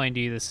explain to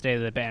you the state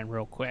of the band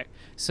real quick.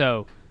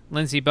 So,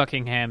 Lindsey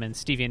Buckingham and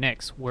Stevie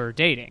Nicks were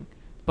dating,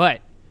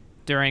 but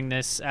during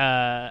this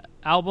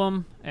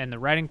album and the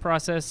writing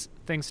process,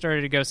 things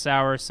started to go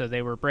sour, so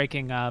they were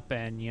breaking up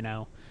and, you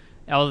know,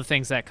 all the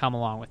things that come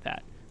along with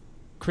that.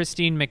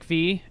 Christine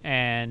McVie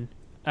and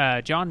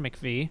John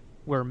McVie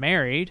were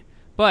married,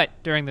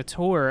 but during the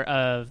tour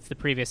of the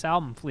previous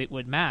album,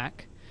 Fleetwood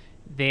Mac,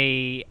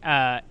 they,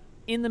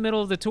 in the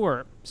middle of the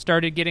tour,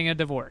 started getting a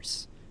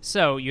divorce.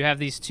 So you have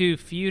these two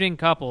feuding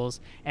couples,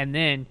 and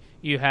then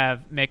you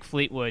have Mick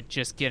Fleetwood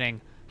just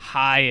getting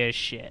high as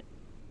shit.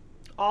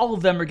 All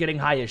of them are getting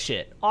high as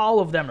shit.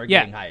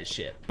 Getting high as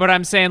shit. But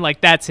I'm saying,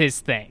 like, that's his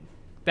thing.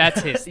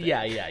 That's his thing.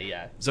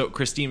 Yeah. So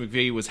Christine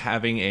McVie was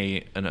having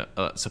a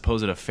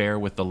supposed affair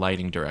with the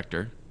lighting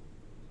director,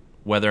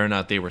 whether or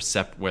not they were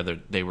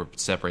separated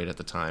at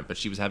the time. But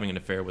she was having an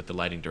affair with the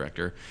lighting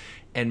director,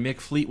 and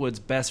Mick Fleetwood's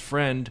best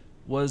friend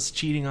was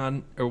cheating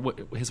on, or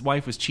his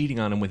wife was cheating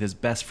on him with his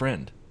best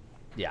friend.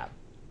 Yeah.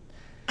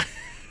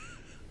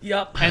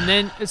 Yep. And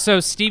then, so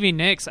Stevie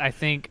Nicks, I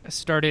think,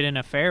 started an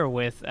affair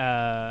with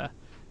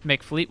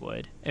Mick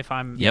Fleetwood, if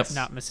I'm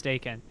not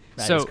mistaken.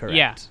 That is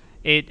correct.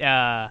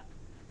 Yeah,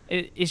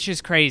 it's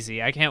just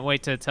crazy. I can't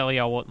wait to tell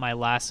y'all what my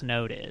last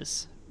note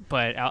is,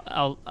 but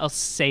I'll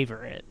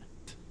savor it.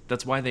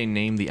 That's why they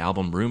named the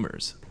album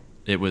Rumors.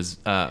 It was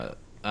I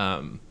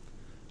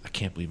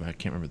can't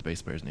remember the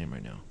bass player's name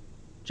right now.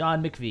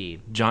 John McVie.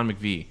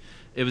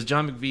 It was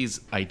John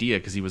McVie's idea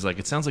because he was like,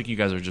 it sounds like you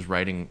guys are just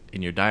writing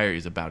in your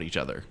diaries about each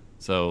other.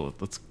 So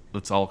let's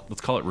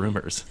call it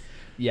Rumors.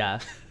 Yeah.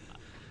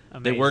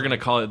 They were gonna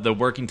call it, the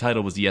working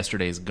title was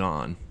Yesterday's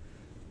Gone.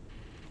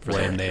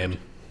 Lame name.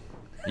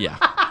 Yeah.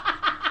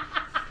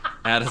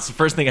 Adam's the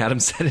first thing Adam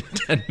said in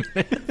 10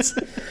 minutes.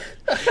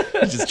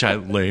 Just try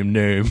lame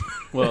name.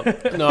 Well,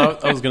 no,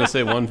 I was going to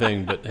say one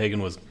thing, but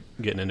Hagen was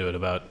getting into it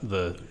about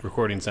the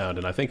recording sound,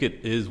 and I think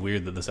it is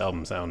weird that this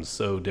album sounds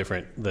so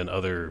different than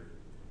other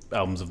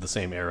albums of the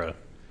same era.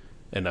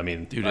 And I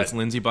mean, Dude, it's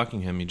Lindsey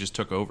Buckingham. He just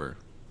took over.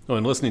 Oh,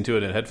 and listening to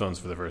it in headphones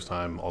for the first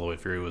time all the way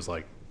through was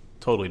like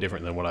totally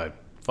different than what I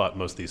thought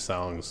most of these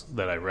songs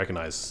that I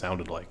recognized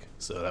sounded like.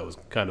 So that was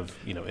kind of,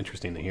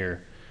 interesting to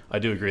hear. I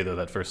do agree though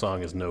that first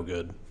song is no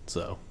good.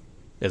 So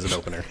as an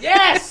opener.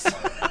 Yes.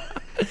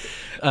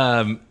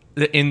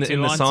 In the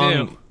Two on song,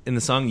 two. in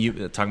the song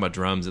you talking about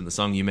drums, in the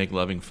song "You Make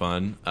Loving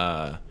Fun,"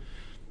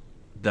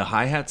 the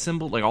hi-hat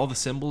symbol, like all the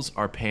cymbals,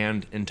 are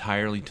panned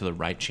entirely to the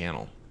right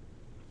channel.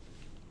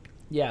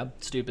 Yeah,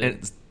 stupid.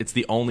 And it's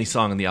the only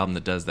song on the album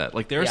that does that.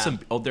 Like there are some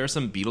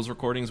Beatles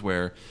recordings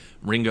where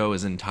Ringo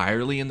is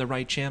entirely in the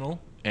right channel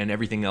and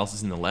everything else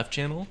is in the left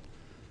channel.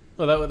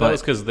 Well, that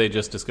was because they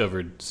just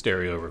discovered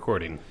stereo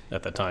recording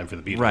at that time for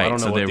the Beatles. Right, I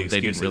don't know so what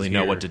they didn't really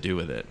know what to do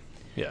with it.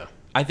 Yeah.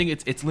 I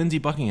think it's Lindsey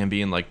Buckingham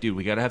being like, dude,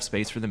 we got to have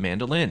space for the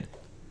mandolin.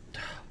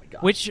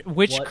 God. Which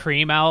What?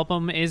 Cream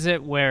album is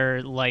it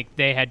where like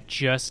they had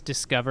just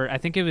discovered? I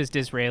think it was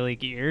Disraeli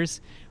Gears,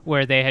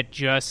 where they had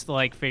just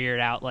like figured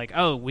out like,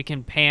 oh, we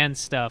can pan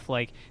stuff,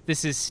 like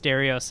this is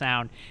stereo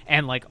sound,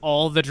 and like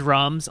all of the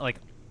drums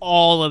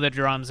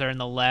are in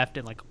the left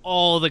and like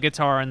all the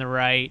guitar on the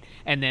right,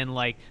 and then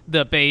like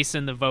the bass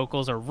and the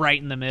vocals are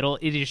right in the middle.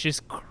 It is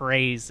just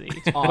crazy,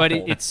 but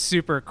awful. it's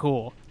super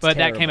cool. But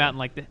that came terrible. out in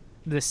like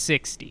the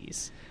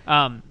 60s.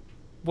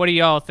 What do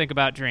y'all think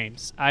about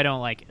Dreams? I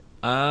don't like it.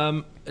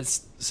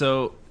 It's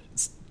a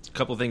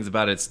couple things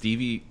about it.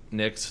 Stevie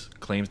Nicks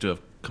claims to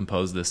have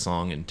composed this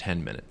song in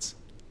 10 minutes,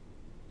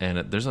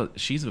 and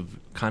she's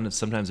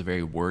sometimes a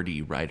very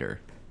wordy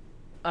writer.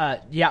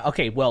 Yeah.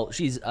 Okay. Well,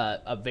 she's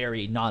a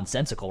very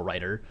nonsensical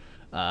writer.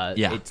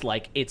 Yeah. It's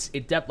like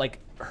like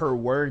her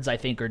words, I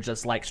think, are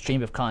just like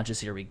stream of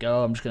conscious. Here we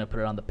go. I'm just gonna put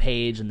it on the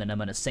page, and then I'm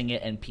gonna sing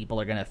it, and people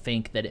are gonna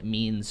think that it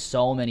means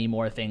so many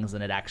more things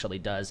than it actually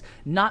does.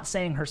 Not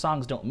saying her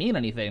songs don't mean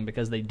anything,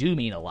 because they do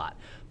mean a lot.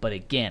 But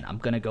again, I'm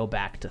gonna go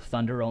back to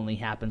 "Thunder Only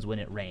Happens When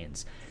It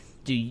Rains."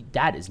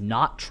 That is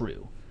not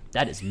true.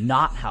 That is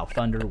not how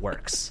thunder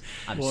works.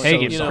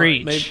 Hagen,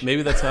 preach.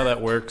 Maybe that's how that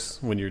works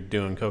when you're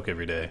doing coke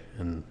every day,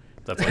 and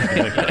that's what you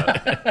think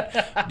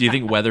about. Do you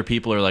think weather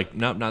people are like,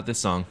 nope, not this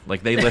song?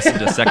 Like they listen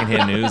to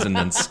Secondhand News and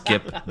then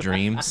skip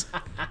Dreams?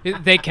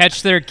 They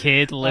catch their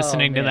kid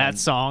listening to man. that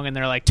song, and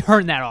they're like,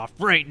 turn that off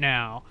right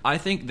now. I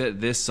think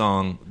that this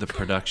song, the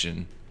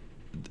production,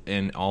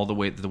 and all the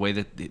way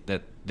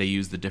that they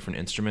use the different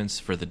instruments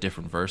for the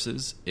different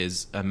verses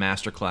is a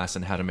masterclass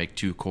in how to make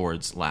two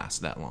chords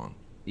last that long.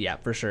 Yeah,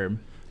 for sure.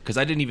 Because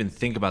I didn't even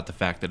think about the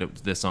fact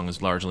that this song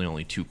is largely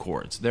only two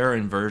chords. There are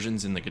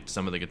inversions in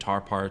some of the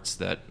guitar parts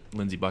that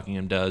Lindsey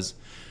Buckingham does,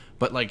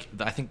 but like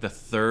I think the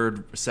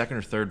second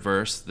or third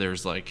verse,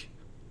 there's like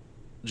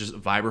just a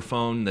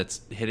vibraphone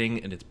that's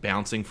hitting and it's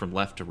bouncing from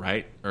left to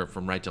right or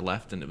from right to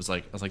left, and I was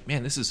like,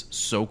 man, this is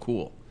so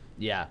cool.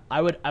 Yeah,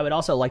 I would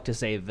also like to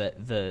say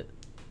that the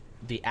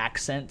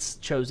accents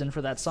chosen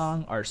for that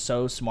song are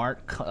so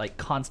smart, like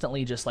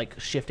constantly just like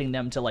shifting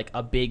them to like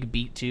a big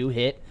beat 2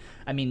 hit.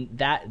 I mean,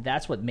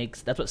 that's what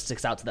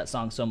sticks out to that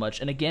song so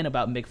much. And again,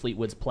 about Mick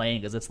Fleetwood's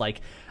playing is it's like,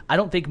 I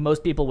don't think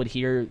most people would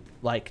hear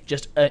like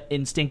just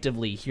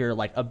instinctively hear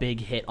like a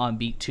big hit on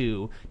beat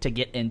 2 to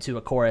get into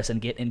a chorus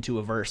and get into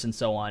a verse and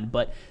so on.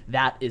 But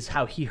that is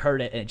how he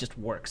heard it, and it just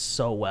works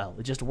so well.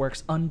 It just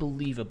works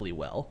unbelievably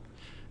well.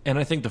 And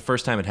I think the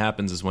first time it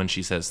happens is when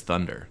she says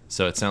thunder,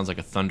 so it sounds like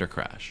a thunder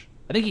crash.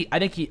 I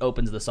think he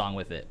opens the song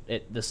with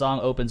it. The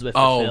song opens with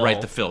Oh, the fill.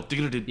 right, the fill.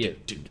 Yeah.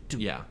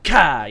 Yeah.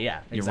 Ka,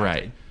 yeah, exactly. You're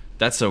right.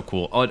 That's so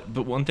cool. Oh,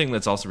 but one thing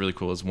that's also really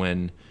cool is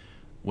when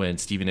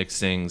Stevie Nicks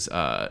sings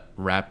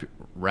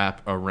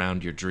 "Wrap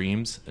Around Your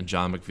Dreams" and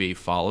John McVie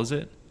follows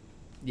it.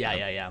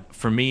 Yeah.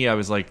 For me, I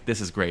was like,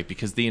 this is great,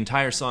 because the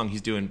entire song he's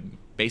doing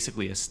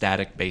basically a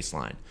static bass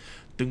line.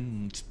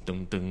 Dum,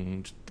 dum,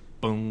 dum,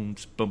 boom,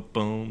 boom,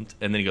 boom,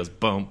 and then he goes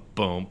boom,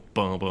 boom,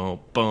 boom, boom,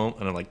 boom,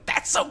 and I'm like,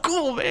 that's so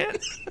cool, man.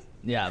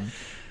 Yeah.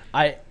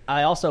 I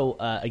also,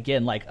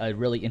 again, like a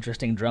really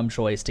interesting drum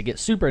choice to get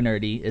super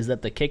nerdy is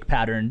that the kick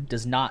pattern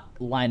does not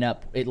line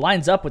up. It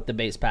lines up with the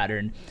bass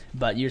pattern,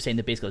 but you're saying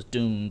the bass goes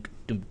doom,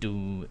 doom,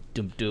 doom,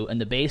 doom, doom,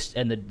 and the bass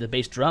and the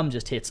bass drum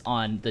just hits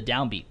on the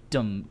downbeat.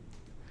 Dum.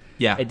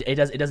 Yeah. It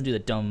doesn't do the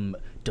dum,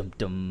 dum,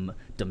 dum,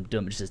 dum,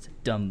 dum. It's just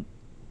dum,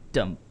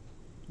 dum.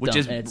 Which dum,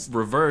 is and it's-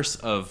 reverse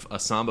of a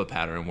samba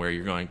pattern where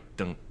you're going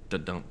dun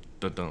dun dun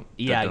dun dun.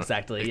 Yeah, dun,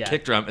 exactly, a yeah.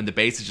 kick drum, and the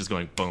bass is just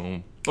going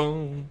boom,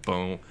 boom,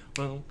 boom,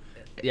 boom.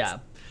 yeah.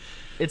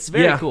 It's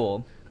very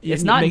cool.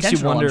 It's not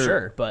intentional, I'm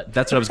sure, but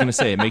that's what I was going to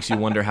say. It makes you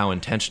wonder how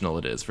intentional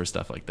it is for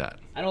stuff like that.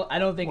 I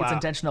don't think it's Wow.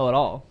 intentional at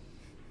all.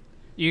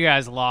 You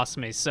guys lost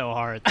me so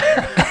hard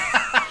there.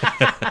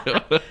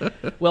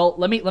 Well,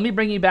 let me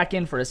bring you back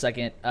in for a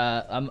second.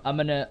 I'm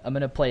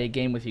gonna play a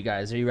game with you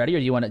guys. Are you ready, or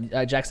do you want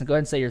to, Jackson? Go ahead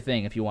and say your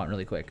thing if you want,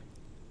 really quick.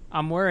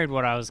 I'm worried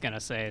what I was going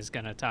to say is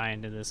going to tie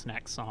into this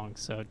next song,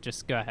 so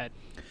just go ahead.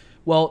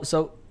 Well,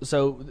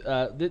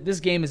 this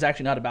game is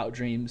actually not about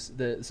dreams.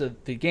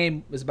 The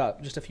game is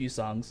about just a few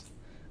songs.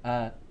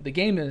 The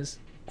game is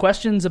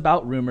questions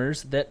about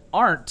rumors that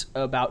aren't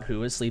about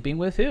who is sleeping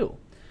with who.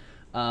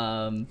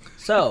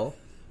 So,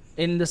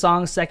 in the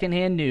song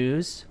Secondhand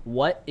News,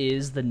 what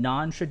is the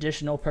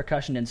non-traditional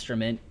percussion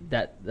instrument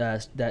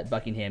that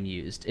Buckingham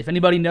used? If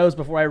anybody knows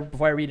before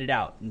I read it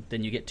out,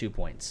 then you get 2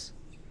 points.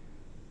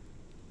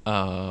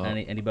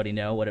 Anybody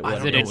know what it was?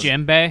 Is it a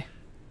djembe?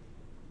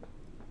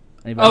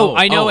 Anybody? Oh,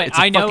 I know it. It's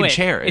a I know fucking it.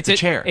 chair. It's a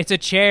chair. It's a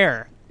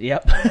chair.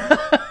 Yep.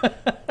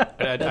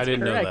 I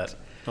didn't know correct. that.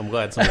 I'm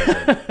glad somebody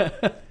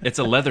did. It's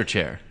a leather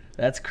chair.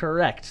 That's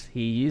correct.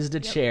 He used a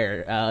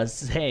chair,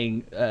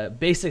 saying,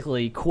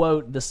 basically,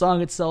 quote, the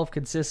song itself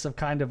consists of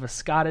kind of a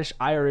Scottish,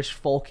 Irish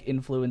folk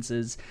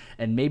influences,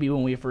 and maybe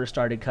when we first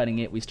started cutting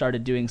it, we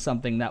started doing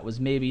something that was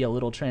maybe a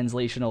little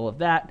translational of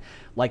that,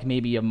 like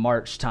maybe a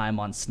march time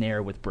on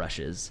snare with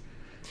brushes.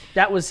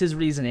 That was his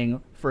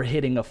reasoning for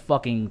hitting a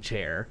fucking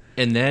chair.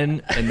 And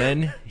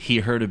then he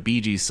heard a Bee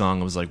Gees song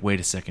and was like,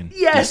 wait a second.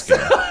 Yes!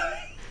 Disco.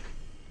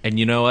 And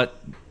you know what,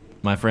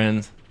 my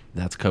friends?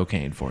 That's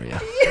cocaine for you.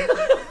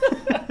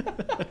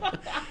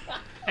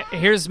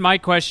 Here's my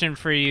question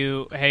for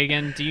you,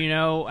 Hagen. Do you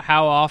know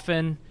how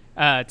often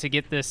to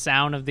get the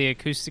sound of the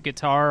acoustic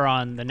guitar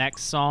on the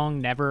next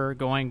song, Never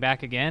Going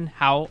Back Again,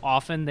 how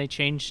often they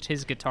changed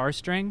his guitar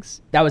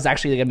strings? That was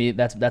actually going to be,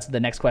 that's the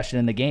next question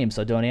in the game,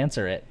 so don't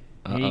answer it.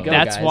 Here you go,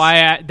 That's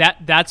guys.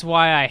 that's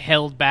why I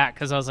held back,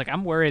 because I was like,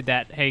 I'm worried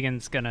that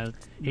Hagen's gonna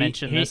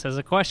mention this as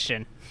a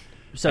question.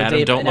 So Adam,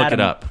 Dave, don't and look Adam,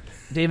 it up.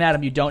 Dave and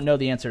Adam, you don't know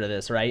the answer to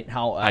this, right?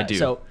 How I do.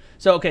 So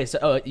okay,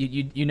 so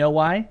you know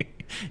why?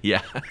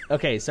 Yeah.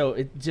 Okay, so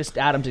it just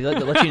Adam to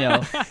let you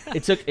know,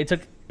 it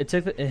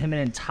took him an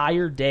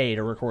entire day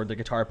to record the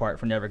guitar part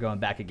for Never Going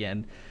Back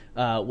Again.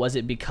 Was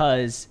it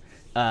because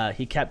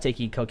he kept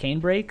taking cocaine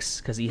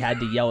breaks because he had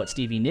to yell at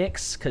Stevie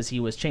Nicks because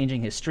he was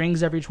changing his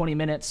strings every 20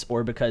 minutes,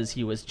 or because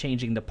he was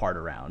changing the part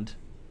around?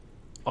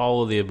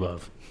 All of the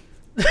above.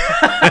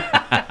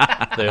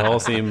 They all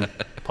seem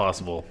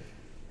possible.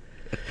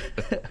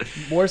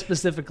 More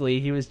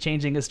specifically, he was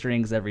changing his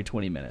strings every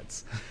 20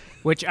 minutes.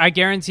 Which I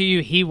guarantee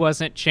you he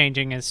wasn't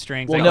changing his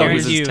strings. Well, I no, it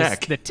was guarantee his you tech.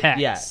 it's the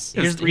techs. Yeah.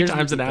 It's three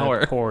times an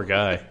hour. That poor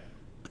guy.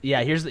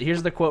 Yeah,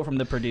 here's the quote from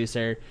the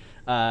producer.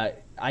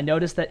 I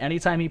noticed that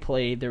anytime he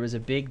played, there was a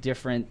big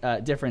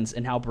difference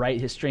in how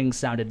bright his strings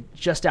sounded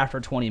just after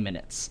 20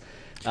 minutes.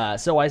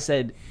 So I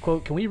said,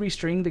 quote, can we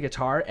restring the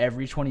guitar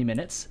every 20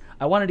 minutes?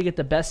 I wanted to get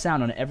the best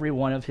sound on every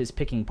one of his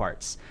picking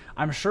parts.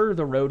 I'm sure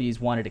the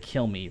roadies wanted to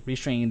kill me.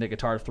 Restringing the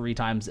guitar 3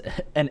 times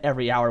and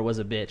every hour was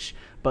a bitch.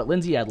 But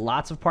Lindsay had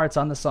lots of parts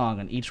on the song,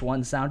 and each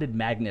one sounded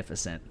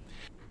magnificent.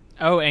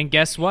 Oh, and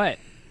guess what?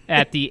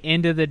 At the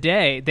end of the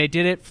day, they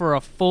did it for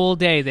a full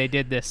day. They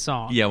did this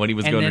song. Yeah, when he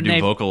was And going to then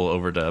do vocal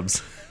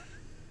overdubs.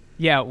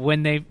 Yeah,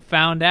 when they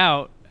found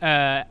out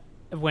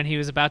when he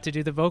was about to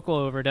do the vocal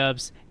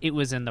overdubs, it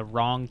was in the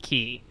wrong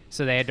key,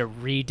 so they had to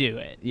redo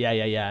it.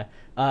 Yeah.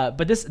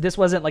 But this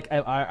wasn't like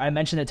I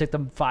mentioned. It took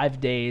them 5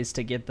 days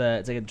to get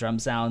the drum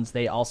sounds.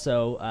 They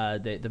also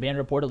the band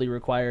reportedly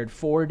required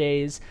 4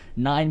 days,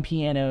 9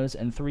 pianos,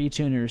 and 3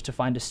 tuners to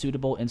find a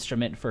suitable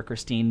instrument for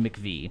Christine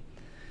McVie.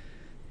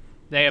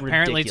 They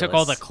apparently took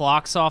all the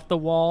clocks off the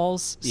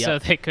walls, so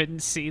Yep. they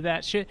couldn't see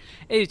that shit.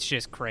 It's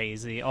just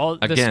crazy. All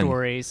the Again.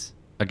 stories.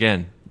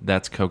 Again,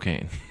 that's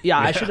cocaine. Yeah,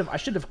 I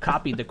should have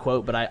copied the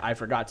quote, but I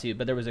forgot to.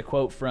 But there was a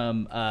quote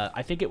from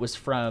I think it was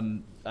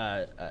from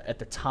at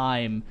the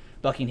time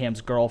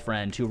Buckingham's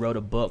girlfriend, who wrote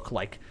a book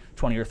like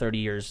 20 or 30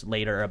 years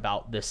later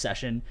about this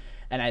session,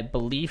 and I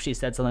believe she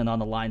said something on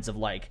the lines of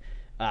like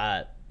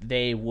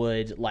they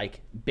would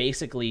like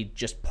basically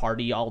just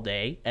party all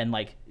day, and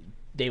like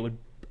they would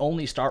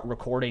only start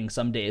recording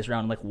some days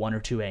around like 1 or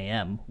 2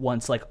 a.m.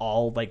 once like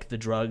all like the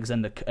drugs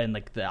and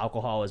the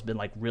alcohol has been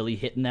like really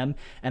hitting them,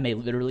 and they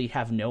literally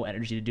have no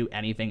energy to do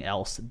anything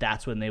else.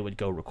 That's when they would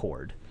go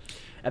record.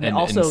 And then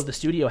also the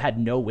studio had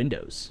no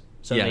windows.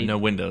 So yeah, no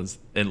windows.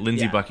 And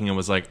Lindsey Buckingham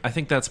was like, I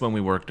think that's when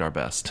we worked our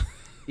best.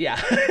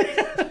 Yeah.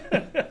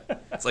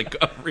 It's like,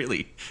 oh,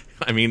 really?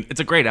 I mean, it's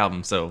a great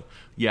album, so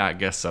yeah, I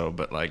guess so.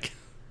 But like,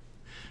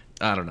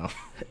 I don't know.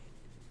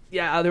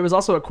 Yeah, there was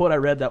also a quote I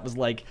read that was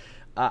like,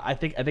 I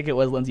think it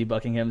was Lindsey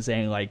Buckingham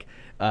saying like,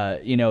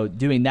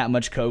 doing that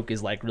much coke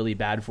is like really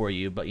bad for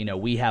you, but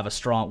we had a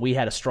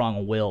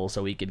strong will,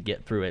 so we could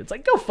get through it. It's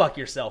like, go fuck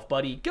yourself,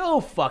 buddy.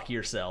 Go fuck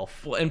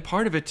yourself. Well, and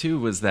part of it too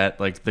was that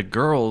like the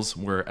girls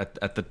were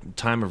at the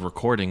time of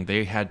recording,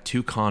 they had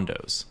 2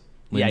 condos.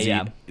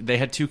 Yeah. They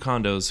had 2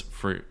 condos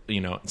for,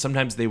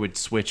 sometimes they would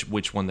switch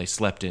which one they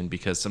slept in,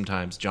 because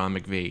sometimes John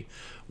McVie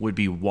would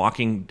be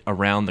walking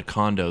around the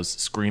condos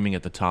screaming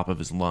at the top of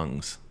his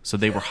lungs. So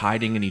they were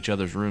hiding in each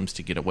other's rooms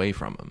to get away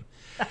from him.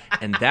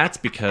 And that's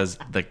because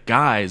the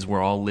guys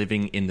were all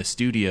living in the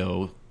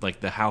studio, like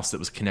the house that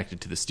was connected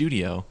to the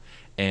studio.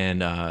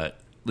 And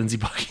Lindsey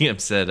Buckingham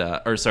said,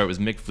 it was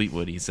Mick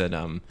Fleetwood. He said,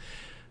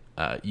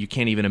 you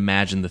can't even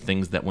imagine the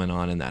things that went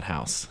on in that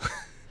house.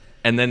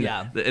 And then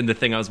and the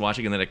thing I was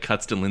watching, and then it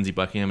cuts to Lindsey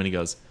Buckingham, and he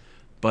goes,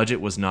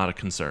 budget was not a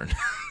concern.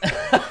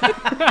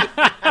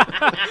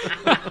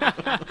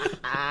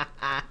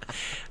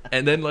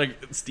 And then like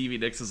Stevie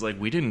Nicks is like,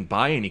 we didn't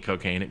buy any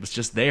cocaine, it was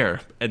just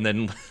there. And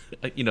then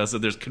so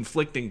there's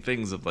conflicting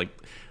things of like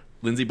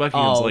Lindsey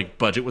Buckingham's like,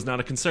 budget was not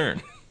a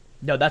concern.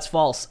 No, that's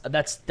false.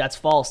 That's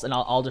false, and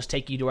I'll just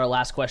take you to our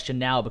last question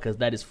now because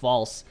that is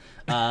false.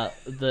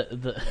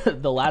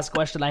 The last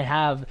question I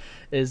have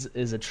is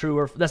a true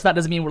or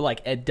doesn't mean we're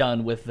like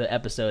done with the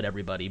episode,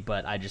 everybody.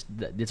 But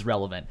it's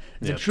relevant.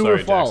 Is it true or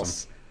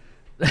false?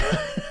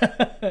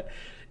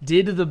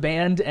 Did the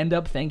band end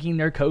up thanking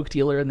their coke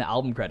dealer in the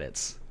album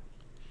credits?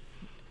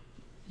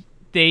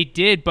 They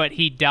did, but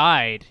he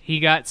died.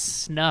 He got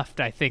snuffed,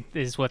 I think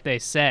is what they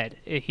said.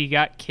 He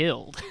got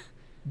killed.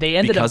 They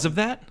ended because up, of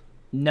that?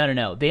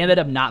 No. They ended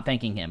up not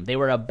thanking him. They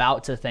were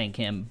about to thank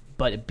him,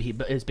 but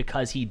it's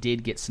because he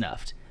did get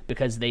snuffed.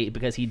 Because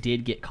he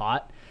did get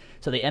caught.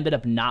 So they ended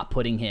up not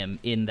putting him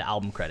in the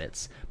album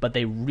credits, but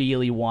they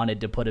really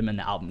wanted to put him in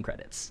the album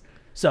credits.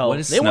 So what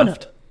is they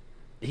snuffed?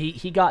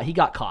 He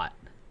got caught.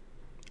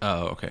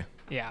 Oh, okay.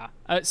 Yeah.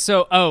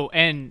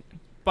 And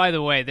by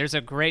the way, there's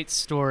a great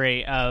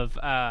story of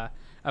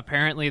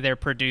apparently their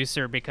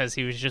producer, because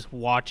he was just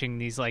watching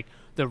these like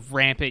the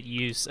rampant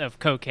use of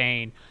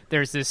cocaine.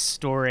 There's this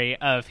story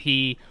of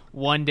he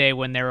one day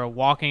when they were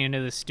walking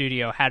into the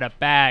studio had a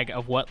bag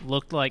of what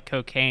looked like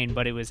cocaine,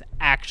 but it was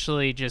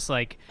actually just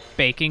like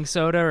baking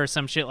soda or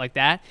some shit like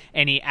that.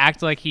 And he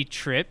acted like he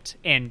tripped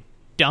and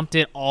dumped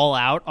it all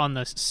out on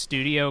the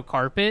studio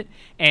carpet,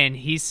 and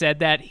he said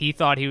that he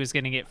thought he was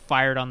going to get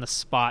fired on the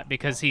spot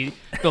because the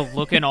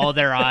look in all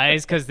their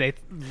eyes, because they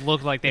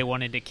looked like they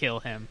wanted to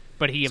kill him,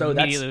 but he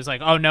immediately was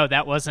like, oh no,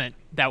 that wasn't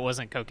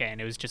cocaine,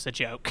 it was just a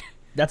joke.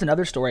 That's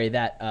another story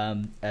that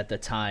at the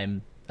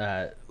time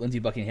Lindsey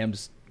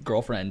Buckingham's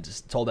girlfriend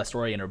just told that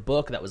story in her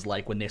book. That was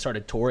like when they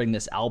started touring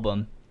this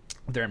album,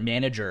 their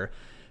manager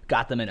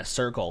got them in a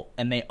circle,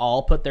 and they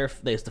all put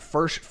it's the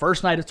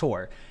first night of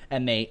tour,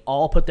 and they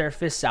all put their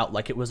fists out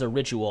like it was a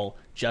ritual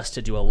just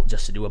to do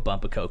a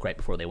bump of coke right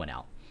before they went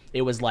out.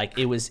 It was like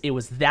it was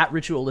that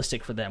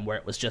ritualistic for them, where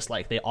it was just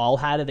like they all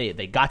had it.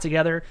 They got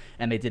together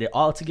and they did it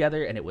all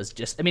together, and it was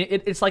just. I mean,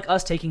 it's like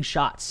us taking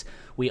shots.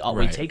 We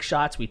take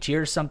shots. We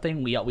cheers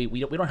something. We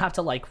don't have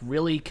to like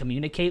really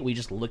communicate. We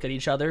just look at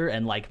each other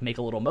and like make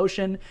a little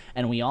motion,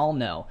 and we all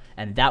know.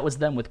 And that was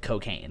them with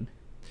cocaine.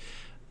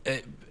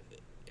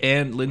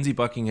 And Lindsey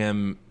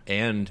Buckingham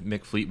and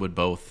Mick Fleetwood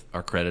both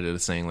are credited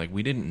as saying, like,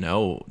 we didn't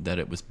know that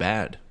it was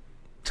bad.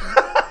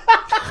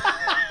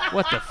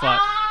 What the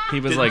fuck? He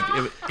was like,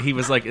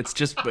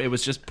 it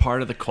was just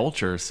part of the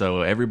culture,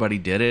 so everybody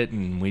did it,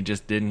 and we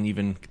just didn't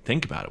even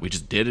think about it. We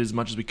just did it as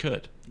much as we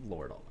could.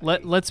 Lord,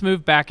 let's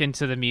move back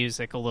into the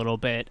music a little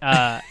bit.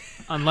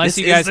 Unless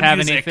you guys have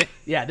anything.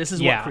 Yeah, this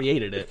is what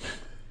created it.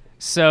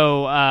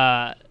 So,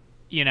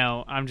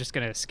 I'm just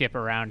going to skip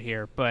around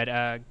here,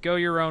 but Go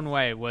Your Own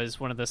Way was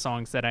one of the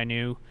songs that I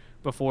knew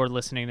before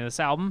listening to this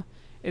album.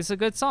 It's a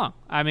good song.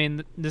 I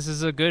mean, this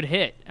is a good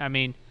hit. I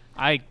mean,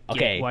 I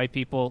get why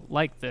people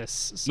like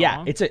this song.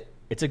 Yeah,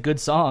 it's a good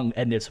song,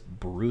 and it's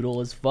brutal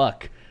as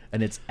fuck.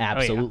 And it's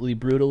absolutely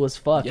brutal as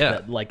fuck. Yeah.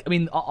 But, like, I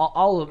mean,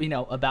 all of,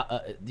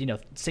 about,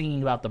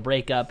 singing about the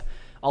breakup,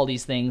 all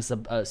these things,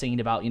 singing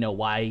about,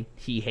 why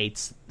he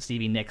hates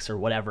Stevie Nicks or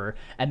whatever.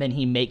 And then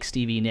he makes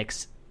Stevie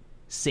Nicks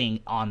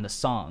sing on the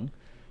song.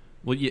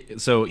 Well,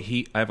 so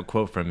I have a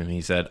quote from him.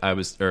 He said, I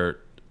was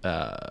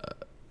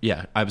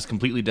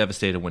completely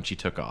devastated when she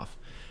took off.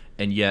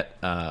 And yet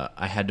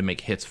I had to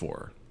make hits for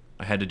her.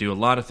 I had to do a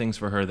lot of things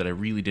for her that I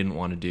really didn't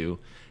want to do.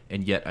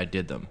 And yet I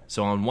did them.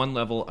 So on one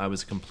level, I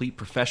was a complete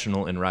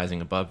professional in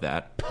rising above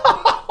that.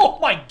 Oh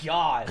my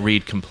God.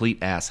 Read complete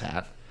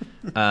asshat.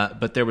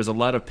 But there was a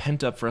lot of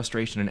pent-up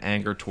frustration and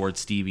anger towards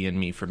Stevie and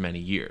me for many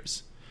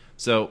years.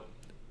 So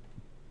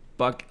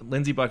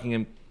Lindsey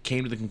Buckingham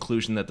came to the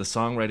conclusion that the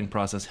songwriting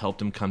process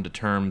helped him come to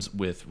terms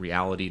with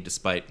reality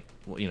despite,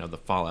 the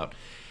fallout.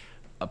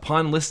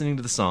 Upon listening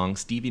to the song,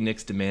 Stevie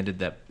Nicks demanded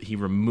that he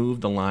remove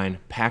the line,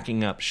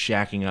 "Packing up,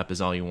 shacking up is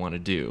all you want to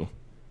do."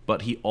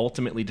 But he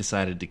ultimately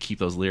decided to keep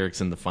those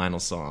lyrics in the final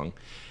song.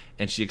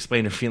 And she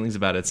explained her feelings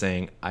about it,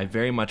 saying, I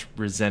very much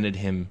resented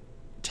him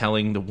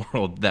telling the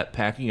world that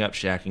packing up,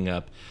 shacking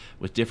up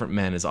with different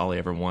men is all I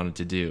ever wanted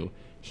to do.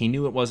 He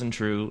knew it wasn't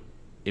true.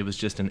 It was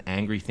just an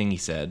angry thing he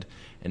said.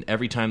 And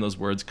every time those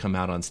words come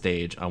out on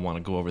stage, I want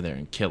to go over there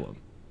and kill him.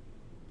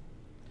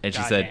 And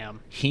she said,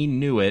 he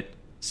knew it,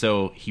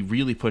 so he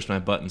really pushed my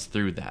buttons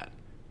through that.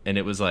 And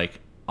it was like,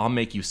 I'll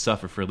make you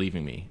suffer for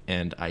leaving me.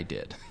 And I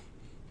did.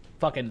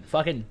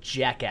 Fucking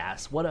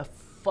jackass. What a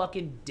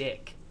fucking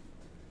dick.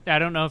 I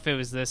don't know if it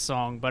was this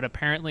song, but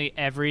apparently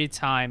every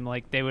time,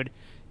 like, they would,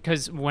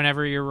 because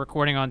whenever you're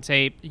recording on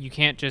tape, you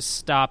can't just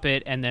stop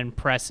it and then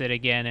press it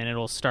again and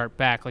it'll start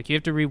back. Like, you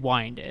have to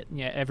rewind it.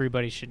 Yeah,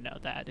 everybody should know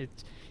that.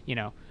 It's,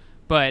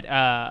 but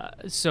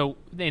so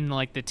in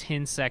like the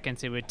 10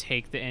 seconds it would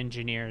take the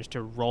engineers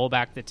to roll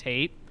back the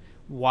tape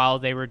while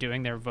they were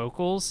doing their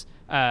vocals.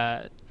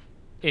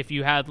 if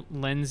you had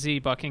Lindsey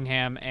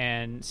Buckingham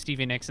and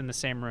Stevie Nicks in the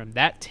same room,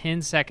 that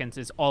 10 seconds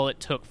is all it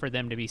took for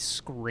them to be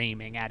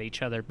screaming at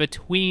each other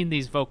between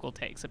these vocal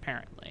takes,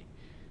 apparently.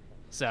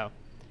 So,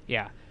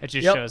 yeah, it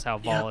just shows how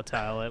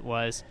volatile it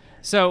was.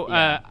 So,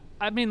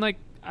 I mean, like,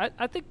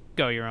 I think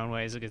 "Go Your Own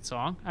Way" is a good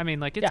song. I mean,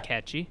 like, it's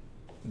catchy.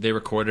 They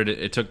recorded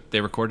it.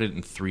 They recorded it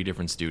in 3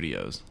 different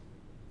studios.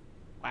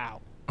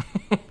 Wow.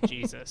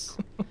 Jesus.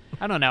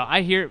 I don't know.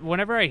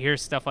 Whenever I hear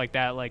stuff like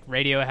that, like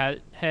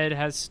Radiohead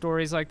has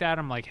stories like that,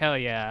 I'm like, hell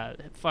yeah,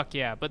 fuck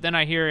yeah. But then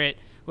I hear it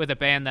with a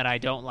band that I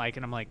don't like,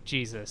 and I'm like,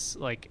 Jesus,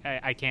 like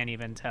I can't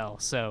even tell.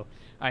 So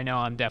I know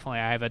I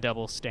have a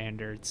double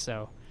standard,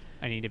 so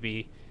I need to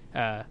be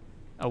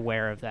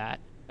aware of that.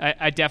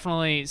 I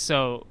definitely,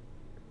 so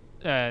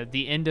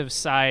the end of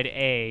side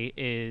A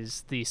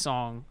is the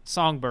song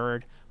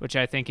Songbird, which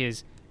I think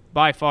is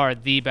by far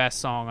the best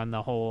song on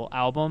the whole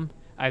album.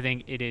 I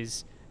think it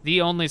is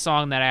the only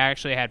song that I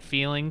actually had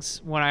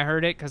feelings when I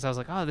heard it, because I was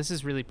like, oh, this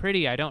is really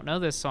pretty. I don't know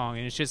this song.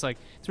 And it's just like,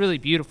 it's really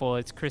beautiful.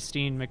 It's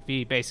Christine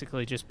McVie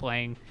basically just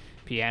playing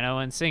piano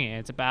and singing.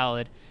 It's a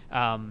ballad.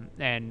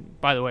 And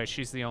by the way,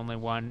 she's the only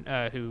one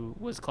who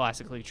was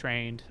classically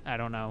trained. I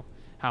don't know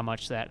how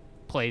much that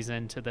plays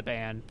into the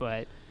band,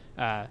 but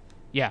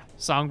yeah,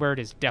 Songbird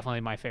is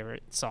definitely my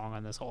favorite song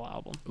on this whole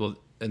album. Well,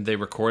 and they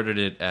recorded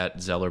it at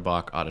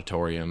Zellerbach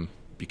Auditorium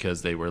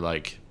because they were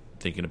like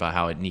thinking about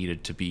how it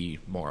needed to be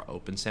more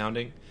open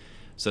sounding.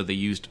 So they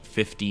used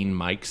 15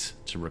 mics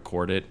to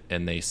record it,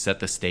 and they set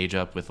the stage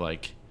up with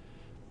like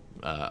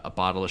a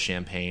bottle of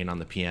champagne on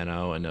the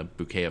piano and a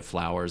bouquet of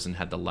flowers, and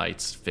had the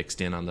lights fixed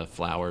in on the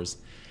flowers.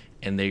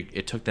 And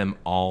it took them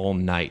all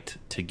night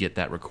to get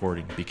that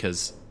recording,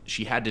 because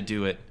she had to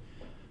do it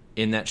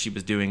in that she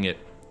was doing it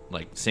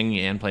like singing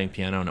and playing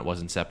piano, and it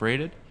wasn't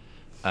separated.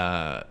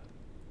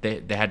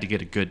 They had to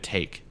get a good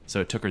take,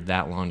 so it took her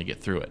that long to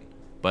get through it.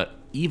 But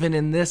even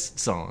in this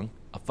song,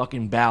 a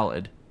fucking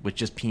ballad with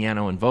just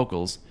piano and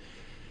vocals,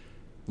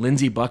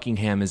 Lindsey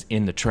Buckingham is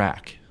in the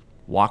track,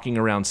 walking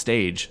around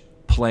stage,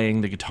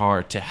 playing the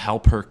guitar to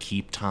help her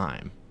keep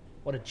time.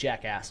 What a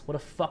jackass. What a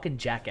fucking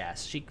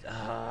jackass.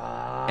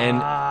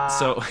 And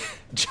so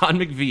John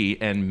McVie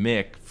and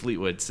Mick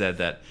Fleetwood said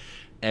that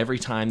every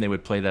time they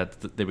would play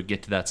that, they would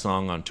get to that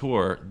song on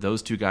tour,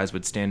 those two guys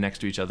would stand next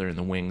to each other in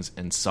the wings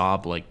and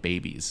sob like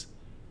babies.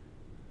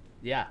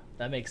 Yeah,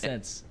 that makes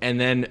sense. And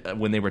then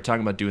when they were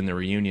talking about doing the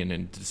reunion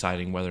and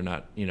deciding whether or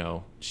not,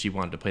 she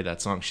wanted to play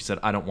that song, she said,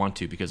 I don't want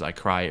to because I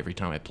cry every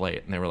time I play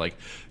it. And they were like,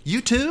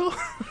 you too?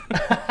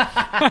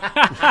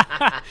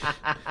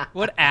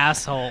 What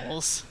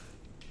assholes.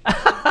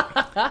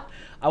 I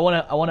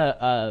want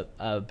to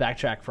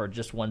backtrack for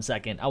just 1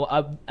 second. I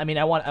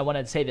want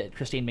to say that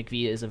Christine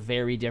McVie is a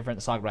very different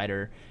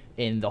songwriter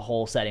in the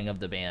whole setting of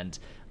the band,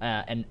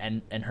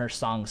 and her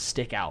songs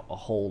stick out a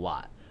whole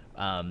lot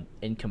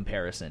in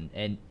comparison,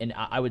 and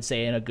I would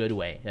say in a good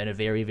way, in a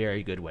very,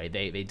 very good way.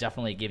 They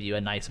definitely give you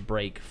a nice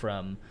break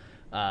from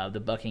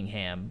the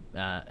Buckingham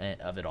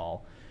of it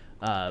all.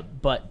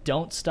 But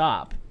Don't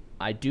Stop,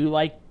 I do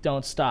like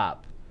Don't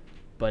Stop,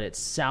 but it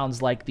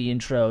sounds like the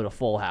intro to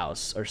Full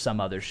House or some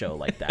other show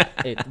like that.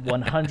 It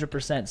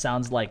 100%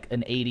 sounds like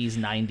an 80s,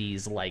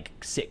 90s like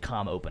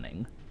sitcom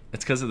opening.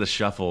 It's because of the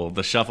shuffle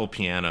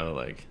piano,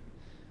 like.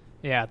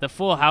 Yeah, the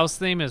Full House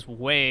theme is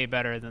way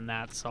better than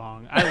that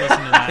song. I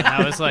listened to that and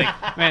I was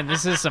like, man,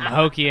 this is some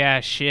hokey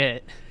ass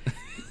shit.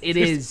 It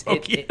is.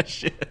 Speaking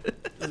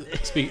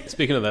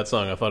of that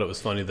song, I thought it was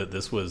funny that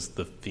this was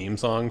the theme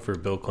song for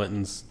Bill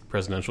Clinton's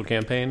presidential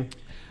campaign.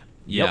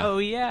 Yeah. Oh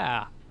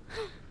yeah.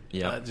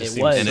 Yeah, it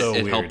was. And so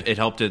it weird.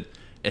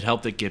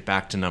 helped it get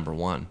back to number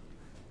 1.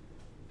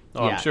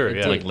 Oh, Yeah, I'm sure. it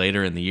Yeah, did. Like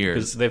later in the years.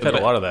 because they've had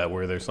a lot of that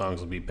where their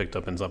songs will be picked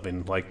up in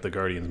something like the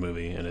Guardians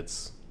movie, and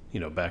it's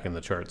back in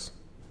the charts.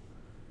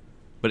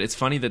 But it's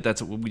funny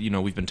that's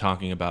we've been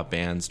talking about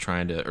bands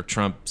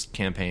Trump's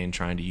campaign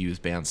trying to use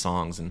band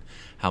songs and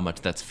how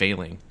much that's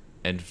failing.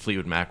 And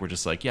Fleetwood Mac were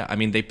just like, yeah, I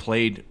mean, they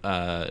played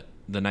the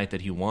night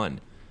that he won.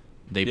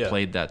 They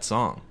played that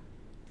song.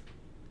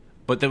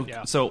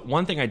 But so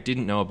one thing I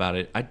didn't know about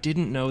it, I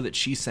didn't know that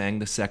she sang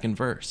the second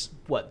verse.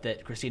 What,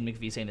 that Christine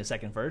McVie sang the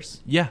second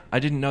verse? Yeah, I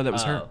didn't know that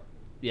was her.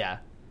 Yeah.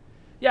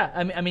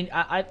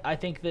 I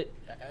think that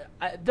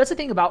that's the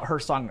thing about her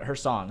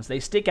songs. They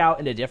stick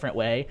out in a different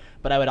way,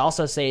 but I would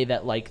also say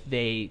that like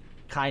they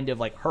kind of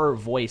like her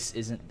voice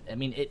isn't. I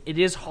mean, it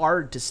is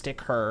hard to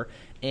stick her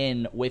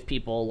in with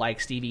people like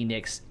Stevie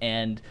Nicks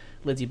and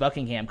Lindsey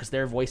Buckingham, because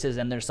their voices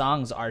and their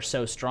songs are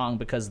so strong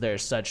because they're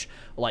such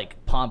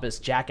like pompous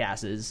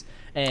jackasses.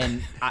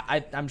 And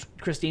I'm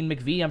Christine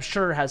McVie, I'm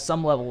sure, has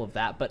some level of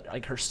that, but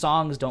like her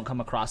songs don't come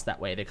across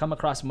that way. They come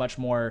across much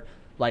more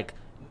like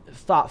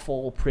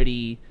thoughtful,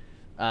 pretty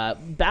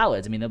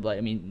ballads. I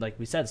mean, like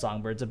we said,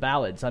 Songbird's a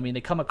ballad. So I mean,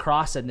 they come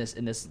across in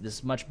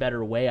this much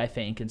better way, I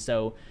think. And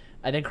so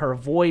I think her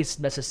voice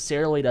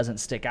necessarily doesn't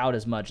stick out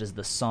as much as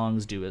the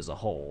songs do as a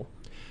whole.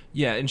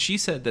 Yeah, and she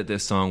said that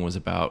this song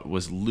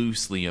was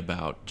loosely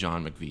about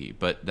John McVie,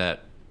 but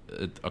that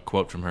a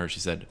quote from her, she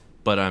said,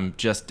 "But I'm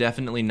just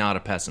definitely not a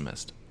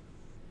pessimist."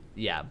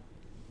 Yeah.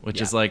 which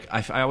Yeah. is like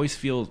I always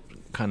feel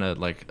kind of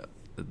like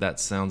that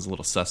sounds a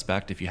little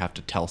suspect if you have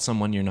to tell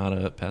someone you're not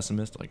a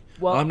pessimist. Like,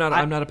 Well, I'm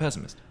not a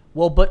pessimist.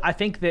 Well, but I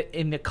think that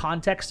in the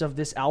context of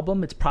this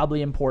album, it's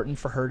probably important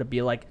for her to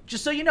be like,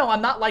 just so you know,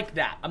 I'm not like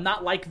that. I'm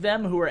not like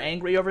them who are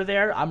angry over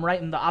there. I'm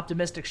writing the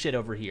optimistic shit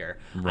over here.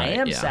 Right, I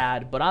am yeah.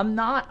 sad, but I'm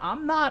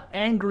not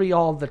angry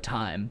all the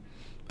time.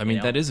 I mean,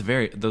 know? that is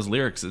those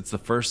lyrics. It's the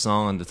first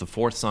song. It's the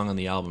fourth song on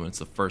the album. It's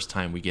the first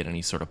time we get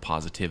any sort of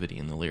positivity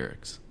in the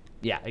lyrics.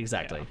 Yeah,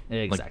 exactly.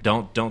 Exactly.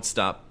 Like, don't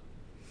stop,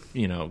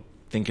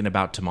 thinking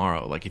about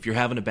tomorrow. Like, if you're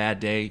having a bad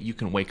day, you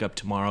can wake up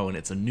tomorrow and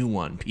it's a new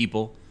one,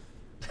 people.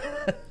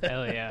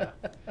 Hell yeah.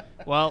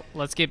 Well,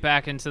 let's get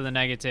back into the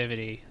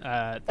negativity.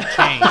 The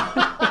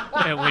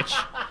Chain, which,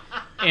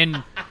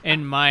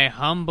 in my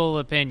humble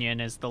opinion,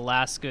 is the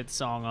last good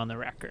song on the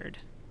record.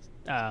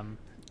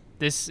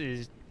 This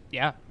is,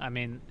 yeah, I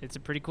mean, it's a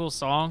pretty cool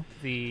song.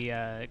 The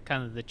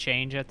kind of the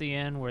change at the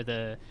end where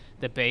the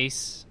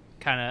bass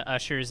kind of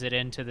ushers it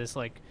into this,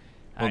 like...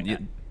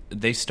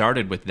 They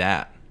started with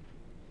that.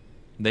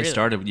 They Really?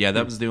 started... Yeah,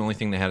 that was the only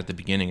thing they had at the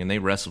beginning, and they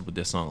wrestled with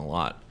this song a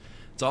lot.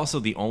 It's also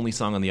the only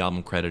song on the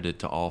album credited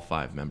to all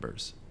 5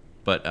 members.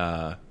 But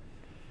I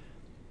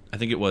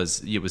think it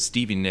was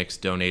Stevie Nicks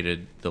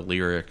donated the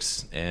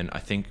lyrics, and I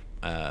think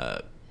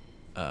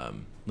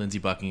Lindsey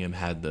Buckingham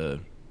had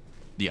the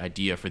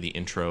idea for the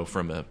intro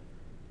from a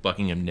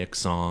Buckingham Nicks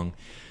song,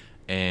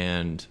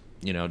 and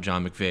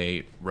John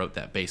McVeigh wrote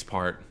that bass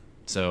part.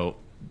 So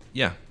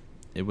yeah,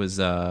 it was.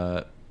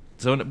 So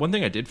one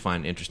thing I did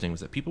find interesting was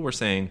that people were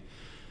saying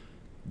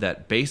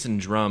that bass and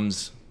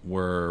drums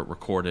were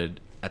recorded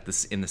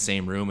in the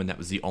same room, and that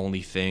was the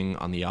only thing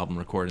on the album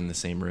recorded in the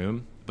same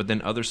room. But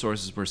then other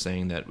sources were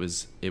saying that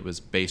it was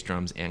bass,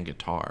 drums, and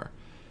guitar.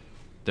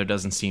 There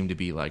doesn't seem to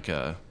be like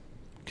a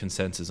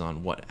consensus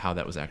on how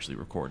that was actually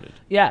recorded.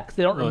 Yeah, because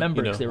they don't Well,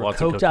 remember because they were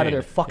lots of coked out of cocaine.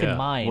 their fucking Yeah.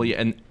 mind. Well,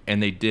 yeah,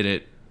 and they did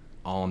it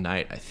all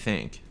night, I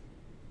think.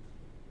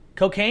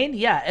 Cocaine?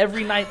 Yeah,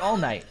 every night, all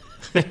night.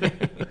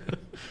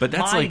 But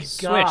that's My like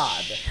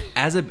God.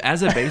 as a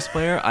bass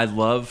player, I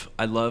love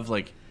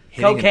like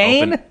hitting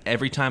Cocaine? an open.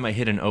 Every time I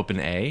hit an open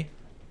A,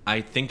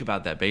 I think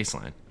about that bass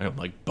line. I'm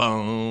like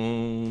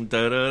boom,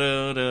 da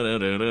da da da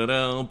da da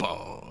da,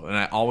 boom, and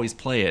I always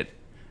play it,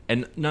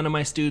 and none of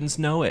my students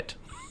know it.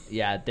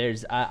 Yeah,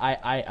 there's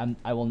I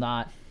will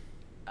not.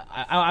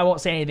 I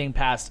won't say anything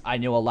past. I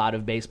know a lot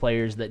of bass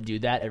players that do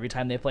that every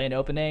time they play an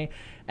open A,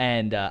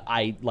 and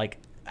I like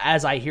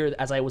as I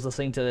was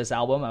listening to this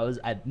album,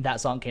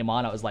 that song came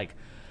on. I was like,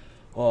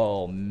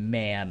 oh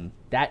man,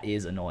 that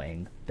is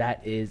annoying.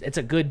 It's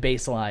a good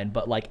bass line,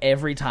 but like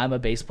every time a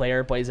bass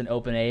player plays an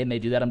open A and they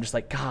do that, I'm just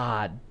like,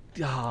 God.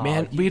 Oh,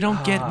 Man, we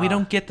don't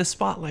get the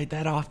spotlight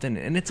that often,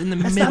 and it's in the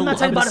I'm middle not of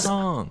talking the about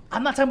song.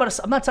 I'm not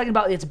talking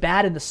about it's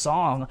bad in the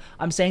song.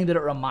 I'm saying that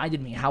it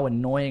reminded me how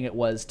annoying it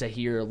was to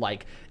hear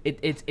like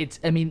it's.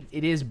 I mean,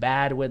 it is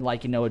bad when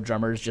like a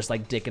drummer's just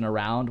like dicking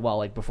around while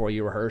like before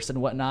you rehearse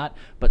and whatnot.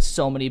 But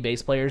so many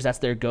bass players, that's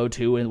their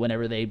go-to, and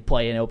whenever they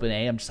play an open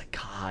A, I'm just like,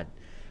 God.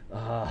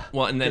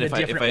 Well, and then Get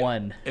a different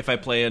one. if I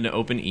play an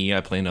open E,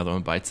 I play another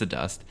one, Bites the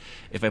Dust.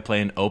 If I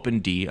play an open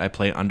D, I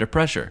play Under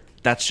Pressure.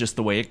 That's just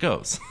the way it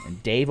goes.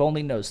 And Dave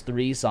only knows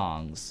 3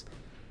 songs.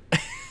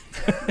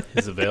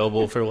 Is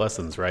available for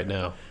lessons right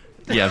now.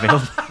 Yeah,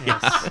 available.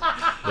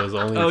 Those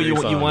only Oh, three you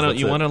songs, want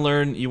that's to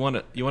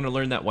it.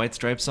 learn that White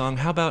Stripes song?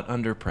 How about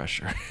Under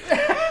Pressure?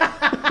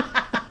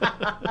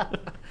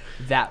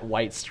 That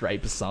White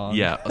Stripe song.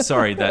 Yeah,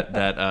 sorry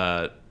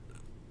that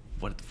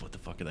what the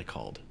fuck are they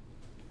called?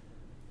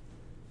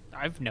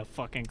 I've no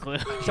fucking clue.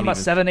 Talking about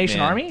Seven Nation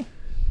Man. Army?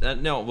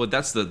 No, well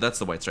that's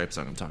the White Stripes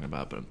song I'm talking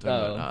about, but I'm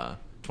talking about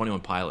 21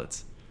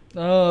 Pilots.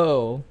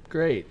 Oh,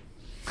 great.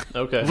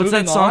 Okay. What's Moving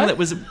that song on? that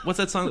was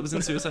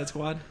in Suicide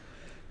Squad?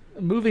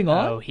 Moving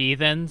on. Oh,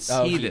 Heathens.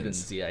 Oh,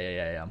 Heathens.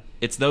 Yeah.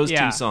 It's those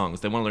Yeah. two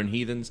songs. They want to learn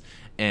Heathens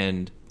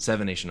and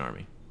Seven Nation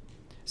Army.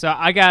 So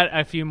I got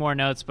a few more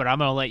notes, but I'm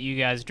going to let you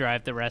guys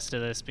drive the rest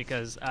of this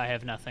because I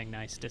have nothing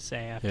nice to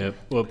say after Yeah.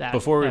 Well, that.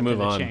 before we after move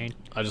the on, chain.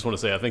 I just want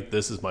to say I think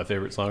this is my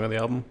favorite song on the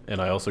album, and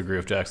I also agree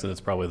with Jackson.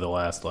 It's probably the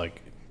last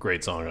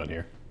great song on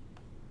here.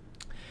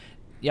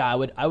 Yeah,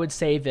 I would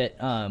say that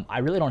I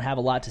really don't have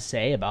a lot to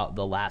say about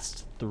the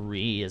last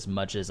 3 as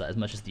much as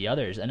the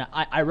others, and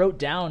I wrote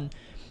down.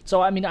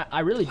 So I mean, I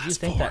really do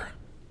think 4.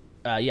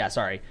 that. Yeah,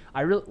 sorry.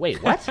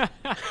 Wait, what?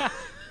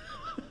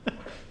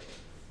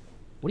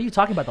 What are you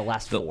talking about? The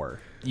last 4?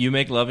 You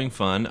Make Loving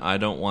Fun, I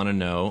Don't Want to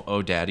Know,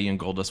 Oh Daddy, and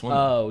Goldust Woman.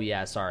 Oh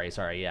yeah, sorry,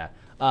 yeah.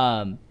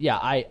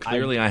 Yeah,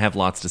 Clearly, I have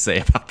lots to say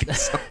about these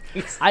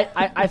songs.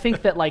 I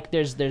think that like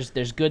there's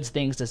good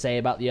things to say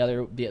about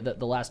the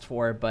last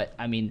 4, but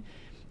I mean,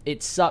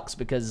 it sucks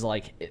because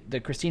like the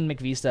Christine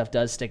McVie stuff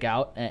does stick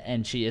out,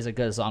 and she is a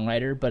good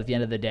songwriter. But at the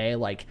end of the day,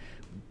 like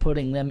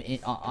putting them in,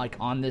 like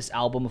on this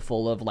album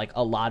full of like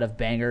a lot of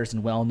bangers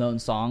and well-known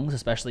songs,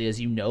 especially as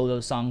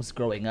those songs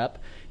growing up,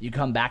 you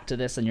come back to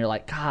this and you're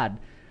like, God,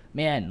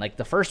 man, like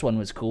the first one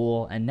was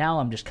cool, and now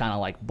I'm just kind of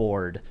like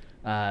bored.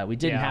 We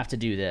didn't Yeah. have to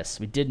do this.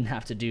 We didn't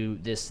have to do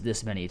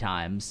this many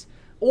times.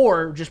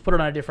 or just put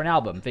it on a different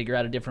album, figure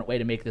out a different way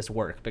to make this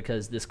work,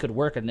 because this could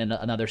work in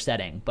another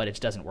setting, but it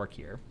doesn't work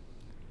here.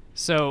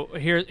 So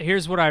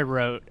here's what I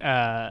wrote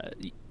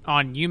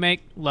on You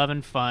Make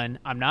Lovin' Fun.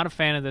 I'm not a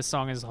fan of this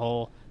song as a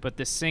whole, but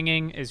the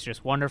singing is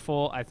just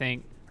wonderful. I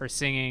think her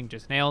singing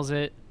just nails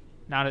it.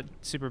 Not a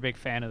super big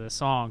fan of the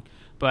song,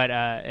 but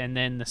and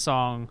then the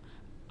song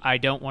I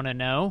Don't Want to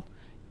Know.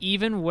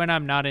 Even when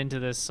I'm not into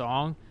this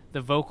song,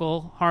 the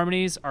vocal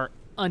harmonies are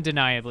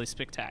undeniably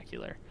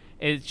spectacular.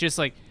 It's just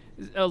like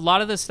a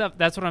lot of the stuff.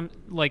 That's what I'm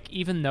like.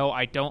 Even though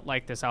I don't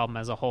like this album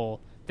as a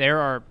whole, there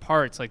are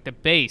parts like the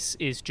bass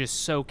is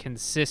just so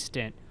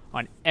consistent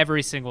on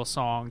every single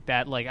song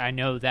that like I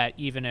know that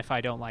even if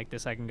I don't like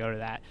this, I can go to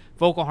that.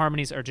 Vocal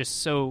harmonies are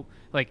just so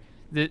like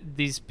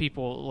these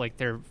people, like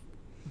their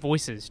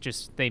voices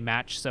just they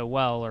match so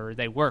well, or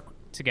they work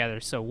together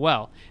so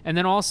well. And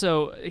then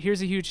also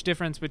here's a huge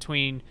difference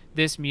between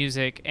this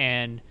music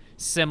and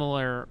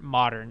similar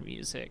modern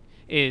music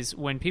is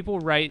when people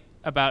write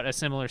about a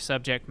similar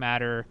subject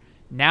matter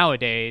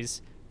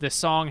nowadays, the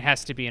song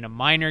has to be in a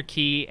minor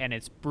key and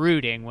it's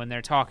brooding when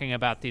they're talking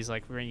about these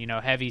like, you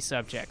know, heavy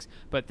subjects.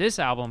 But this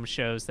album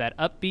shows that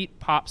upbeat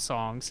pop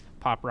songs,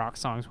 pop rock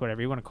songs,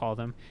 whatever you want to call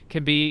them,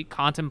 can be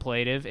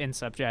contemplative in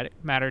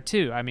subject matter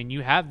too. I mean,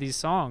 you have these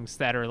songs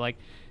that are like,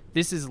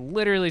 this is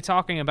literally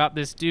talking about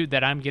this dude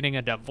that I'm getting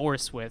a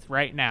divorce with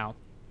right now.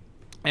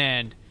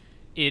 And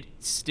it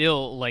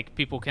still, like,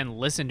 people can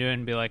listen to it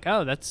and be like,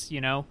 oh, that's,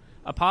 you know,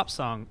 a pop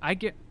song.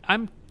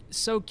 I'm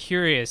so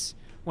curious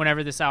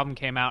whenever this album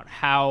came out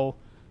how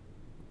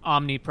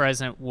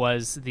omnipresent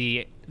was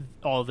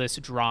all this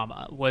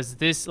drama. Was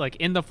this like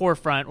in the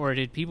forefront, or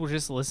did people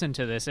just listen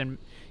to this and,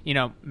 you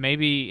know,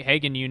 maybe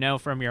Hagen, you know,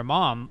 from your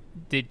mom,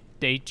 did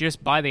they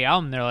just buy the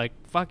album? They're like,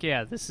 fuck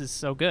yeah, this is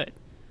so good.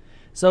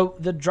 So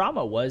the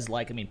drama was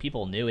like, I mean,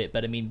 people knew it,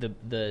 but I mean,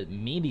 the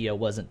media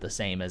wasn't the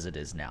same as it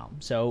is now.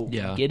 So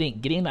yeah.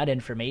 getting that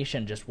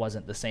information just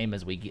wasn't the same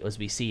as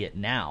we see it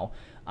now.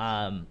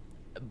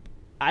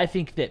 I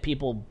think that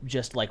people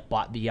just like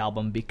bought the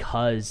album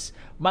because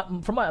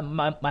from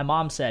what my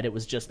mom said, it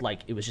was just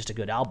a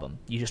good album.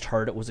 You just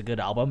heard it was a good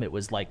album. It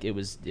was like it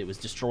was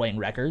destroying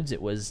records.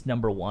 It was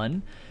number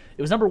one.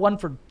 It was number one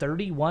for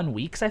 31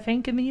 weeks, I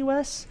think, in the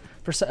U.S.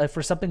 for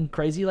something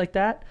crazy like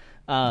that.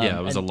 Yeah,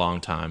 it was a long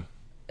time.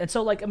 And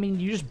so, like, I mean,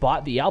 you just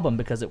bought the album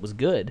because it was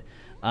good.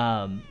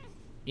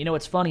 You know,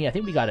 it's funny. I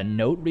think we got a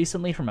note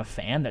recently from a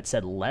fan that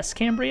said less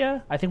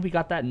Cambria. I think we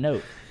got that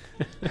note.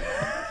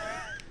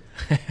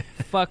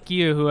 Fuck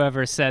you,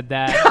 whoever said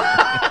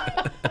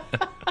that.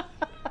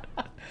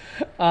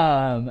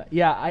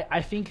 Yeah,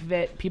 I think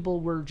that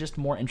people were just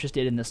more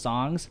interested in the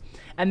songs.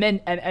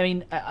 And I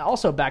mean,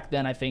 also back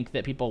then, I think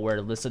that people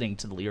were listening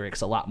to the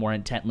lyrics a lot more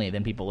intently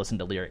than people listen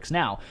to lyrics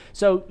now.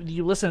 So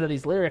you listen to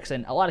these lyrics,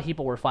 and a lot of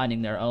people were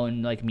finding their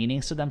own, like,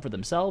 meanings to them for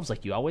themselves,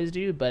 like you always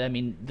do. But, I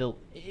mean,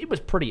 it was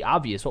pretty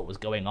obvious what was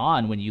going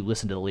on when you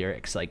listen to the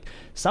lyrics. Like,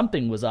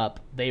 something was up.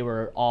 They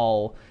were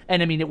all...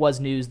 And, I mean, it was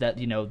news that,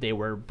 you know, they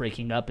were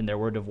breaking up and there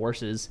were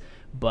divorces.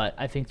 But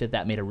I think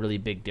that made a really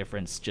big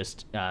difference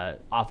just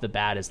off the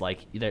bat, is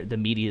like the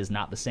media is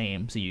not the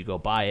same, so you go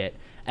buy it.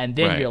 And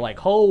then you're like,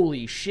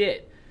 holy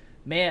shit,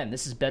 man,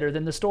 this is better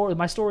than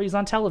my stories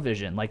on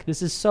television. Like,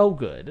 this is so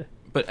good.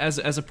 But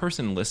as a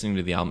person listening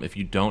to the album, if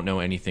you don't know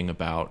anything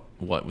about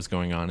what was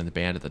going on in the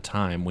band at the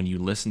time, when you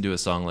listen to a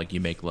song like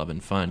You Make Lovin'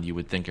 Fun, you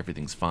would think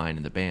everything's fine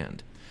in the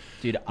band.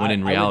 Dude, when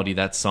in reality,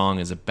 that song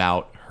is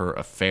about her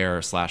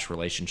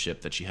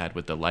affair/relationship that she had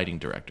with the lighting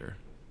director.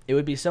 It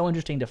would be so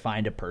interesting to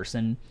find a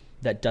person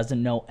that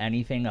doesn't know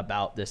anything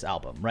about this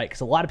album, right?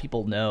 Because a lot of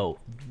people know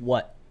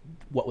what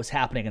was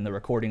happening in the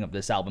recording of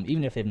this album,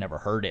 even if they've never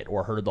heard it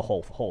or heard the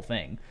whole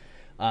thing.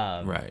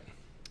 Right.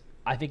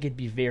 I think it'd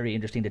be very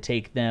interesting to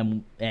take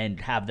them and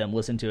have them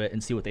listen to it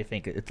and see what they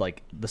think it's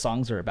like the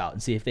songs are about,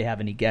 and see if they have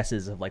any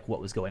guesses of like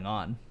what was going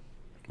on.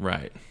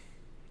 Right.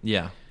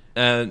 Yeah.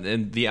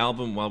 And the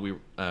album,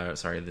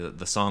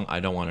 the song I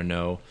Don't Want to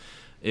Know,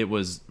 that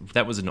was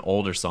an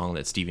older song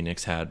that Stevie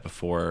Nicks had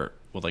before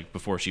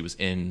she was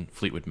in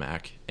Fleetwood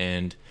Mac,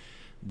 and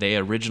they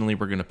originally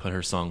were going to put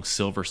her song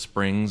Silver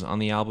Springs on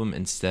the album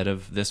instead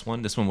of this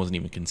one. This one wasn't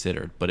even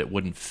considered, but it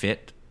wouldn't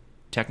fit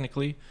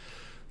technically.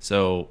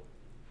 So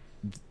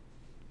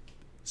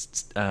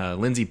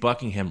Lindsey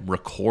Buckingham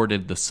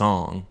recorded the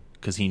song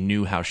because he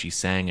knew how she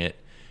sang it,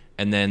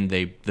 and then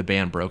the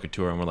band broke it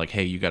to her and were like,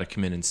 hey, you got to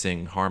come in and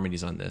sing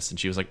harmonies on this. And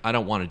she was like, I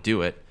don't want to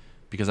do it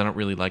because I don't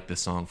really like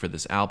this song for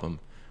this album.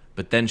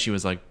 But then she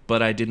was like,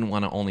 but I didn't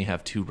want to only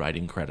have 2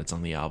 writing credits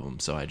on the album,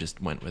 so I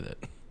just went with it.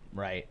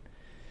 Right.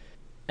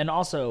 And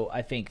also,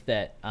 I think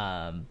that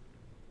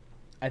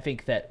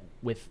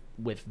with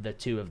the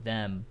two of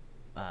them,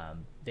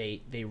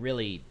 they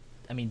really,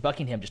 I mean,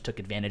 Buckingham just took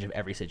advantage of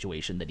every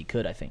situation that he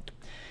could, I think.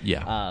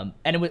 Yeah.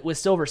 And with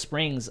Silver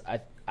Springs,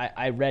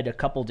 I read a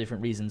couple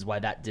different reasons why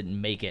that didn't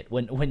make it.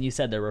 When you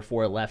said there were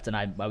 4 left and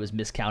I was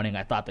miscounting,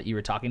 I thought that you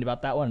were talking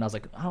about that one, and I was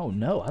like, oh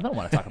no, I don't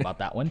want to talk about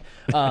that one.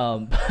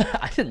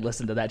 I didn't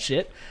listen to that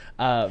shit.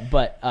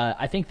 But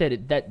I think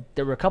that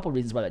there were a couple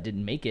reasons why that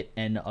didn't make it,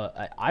 and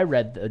I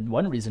read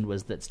one reason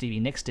was that Stevie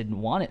Nicks didn't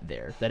want it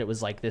there. That it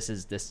was like this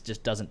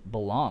just doesn't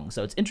belong.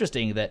 So it's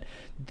interesting that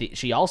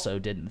she also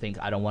didn't think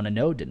I Don't Want to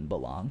Know didn't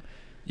belong.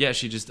 Yeah,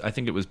 I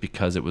think it was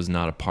because it was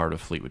not a part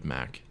of Fleetwood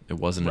Mac. It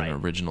wasn't Right. an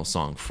original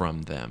song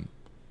from them.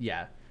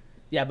 Yeah,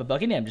 but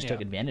Buckingham just took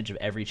advantage of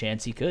every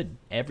chance he could,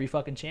 every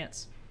fucking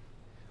chance.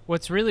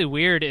 What's really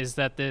weird is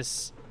that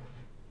this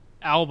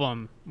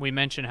album, we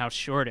mentioned how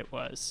short it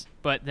was,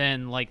 but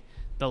then like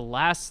the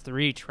last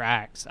 3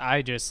 tracks,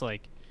 I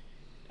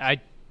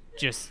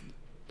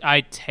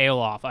tail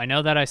off. I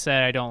know that I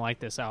said I don't like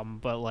this album,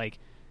 but like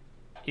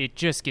it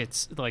just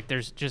gets like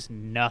there's just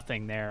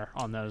nothing there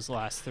on those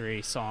last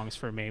 3 songs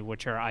for me,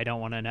 which are I Don't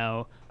Want to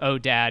Know, Oh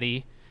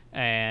Daddy,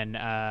 and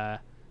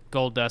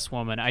Gold Dust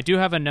Woman. I do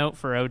have a note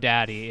for Oh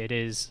Daddy. It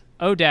is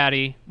Oh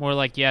Daddy, more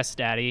like Yes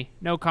Daddy.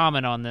 No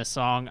comment on this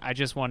song. I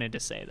just wanted to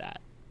say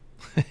that.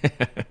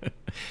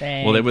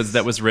 Thanks. Well,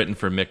 that was written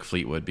for Mick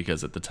Fleetwood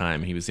because at the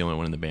time he was the only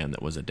one in the band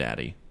that was a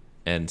daddy,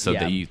 and so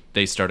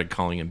they started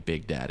calling him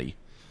Big Daddy.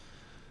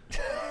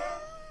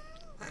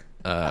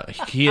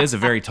 He is a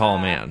very tall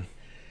man.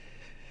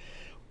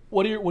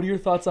 What are your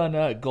thoughts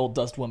on Gold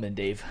Dust Woman,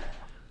 Dave?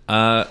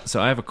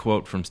 So I have a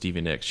quote from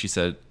Stevie Nicks. She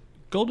said,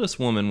 "Gold Dust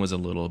Woman was a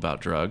little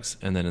about drugs,"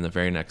 and then in the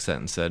very next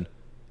sentence said,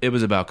 "It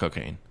was about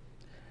cocaine."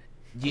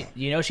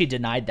 You know she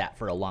denied that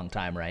for a long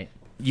time, right?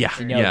 Yeah,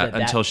 You know that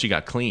until she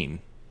got clean.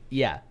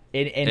 Yeah,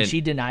 and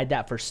she denied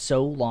that for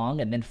so long,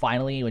 and then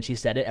finally when she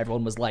said it,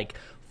 everyone was like,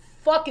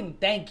 fucking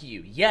thank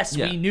you. Yes,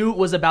 Yeah. we knew it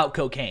was about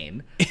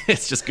cocaine.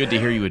 It's just good to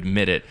hear you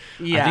admit it.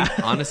 Yeah. I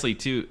think, honestly,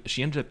 too,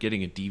 she ended up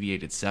getting a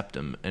deviated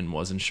septum and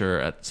wasn't sure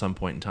at some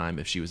point in time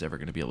if she was ever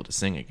going to be able to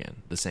sing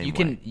again the same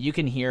way. You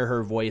can hear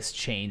her voice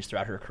change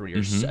throughout her career.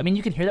 Mm-hmm. I mean,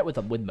 you can hear that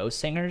with most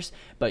singers,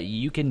 but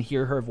you can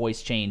hear her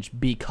voice change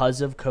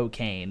because of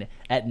cocaine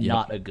at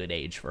not a good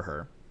age for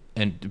her.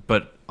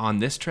 But on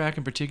this track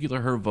in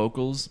particular, her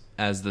vocals,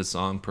 as the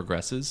song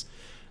progresses,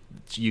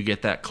 you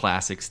get that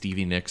classic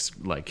Stevie Nicks,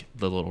 like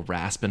the little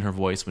rasp in her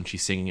voice when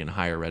she's singing in a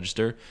higher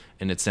register,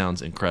 and it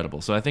sounds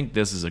incredible. So I think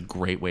this is a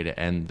great way to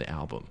end the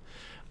album.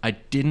 I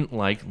didn't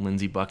like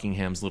Lindsey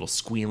Buckingham's little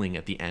squealing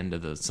at the end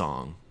of the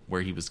song,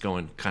 where he was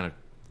going kind of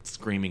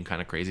screaming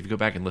kind of crazy. If you go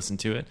back and listen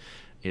to it,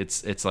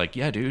 it's like,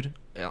 yeah, dude,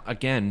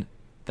 again,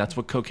 that's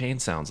what cocaine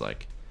sounds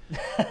like.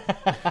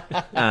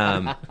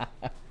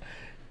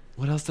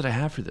 What else did I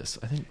have for this?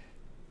 I think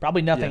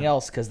Probably nothing Yeah.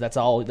 else, because that's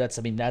all.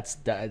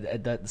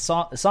 The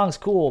song's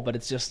cool, but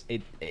it's just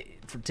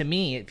to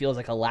me it feels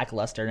like a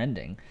lackluster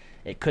ending.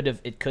 It could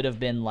have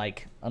been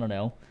like, I don't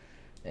know.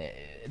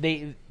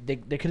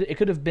 It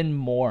could have been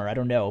more. I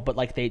don't know, but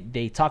like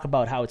they talk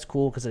about how it's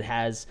cool because it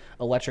has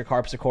electric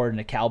harpsichord and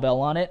a cowbell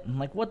on it. I'm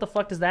like, what the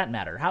fuck does that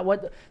matter?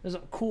 There's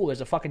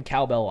a fucking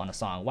cowbell on a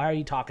song. Why are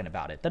you talking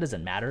about it? That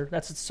doesn't matter.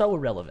 That's so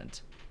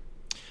irrelevant.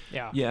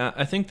 Yeah.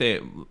 I think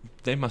they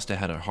must have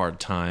had a hard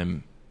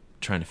time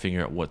trying to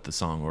figure out what the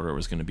song order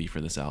was going to be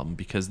for this album,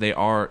 because they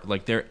are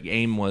like, their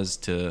aim was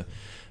to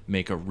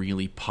make a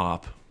really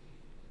pop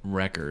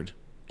record,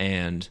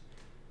 and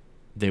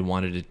they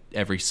wanted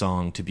every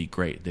song to be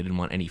great. They didn't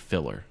want any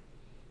filler.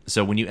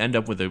 So when you end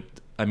up with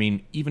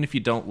even if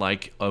you don't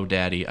like Oh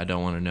Daddy, I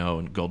Don't Want to Know,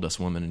 and Gold Dust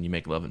Woman, and you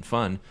make Love and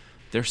Fun,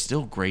 they're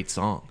still great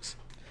songs.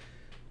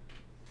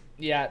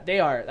 Yeah, they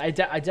are. I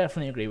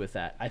definitely agree with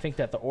that. I think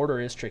that the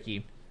order is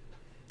tricky.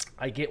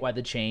 I get why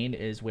the chain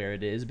is where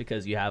it is,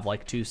 because you have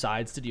like 2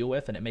 sides to deal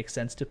with, and it makes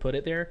sense to put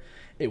it there.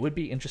 It would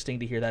be interesting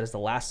to hear that as the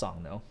last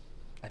song, though.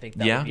 I think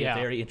that would be a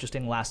very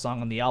interesting last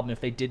song on the album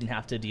if they didn't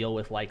have to deal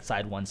with like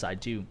side 1,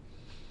 side 2.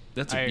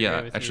 I agree with you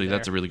Actually,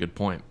 that's a really good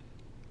point.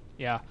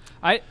 Yeah.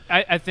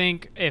 I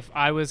think if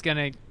I was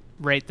going to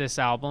rate this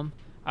album,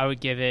 I would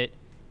give it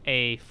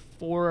a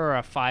 4 or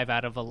a 5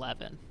 out of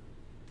 11.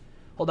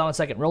 Hold on a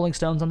second. Rolling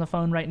Stone's on the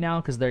phone right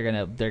now, because they're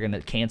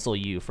gonna cancel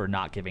you for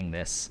not giving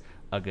this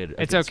a good.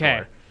 It's good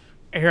okay.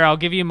 score. Here, I'll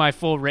give you my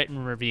full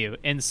written review.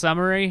 In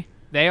summary,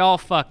 they all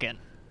fucking.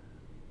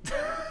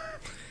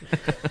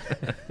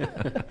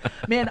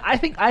 Man, I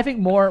think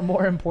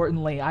more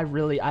importantly,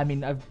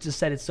 I've just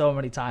said it so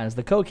many times.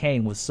 The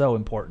cocaine was so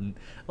important.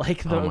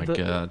 Like, Oh my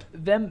God.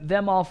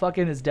 them all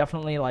fucking is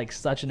definitely like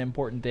such an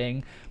important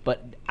thing.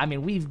 But I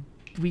mean,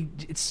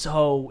 it's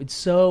so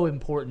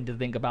important to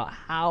think about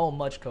how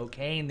much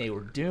cocaine they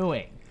were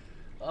doing.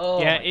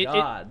 Oh Yeah, my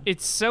God.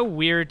 it's so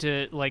weird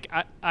to like.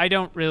 I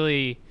don't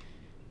really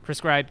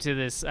prescribe to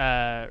this this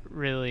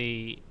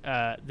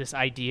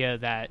idea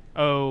that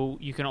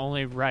you can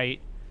only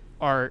write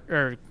art,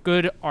 or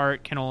good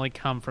art can only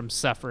come from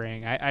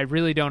suffering. I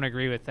really don't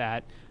agree with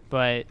that.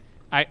 But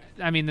I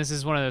mean, this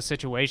is one of those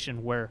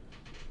situations where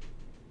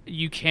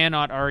you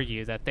cannot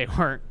argue that they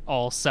weren't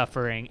all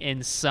suffering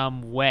in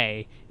some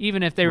way,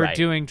 even if they were Right.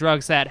 doing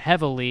drugs that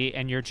heavily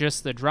and you're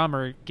just the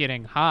drummer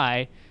getting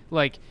high.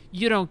 Like,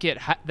 you don't get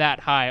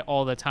that high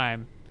all the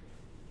time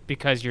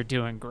because you're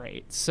doing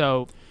great.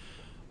 So,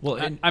 Well,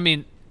 and I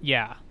mean,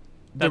 yeah.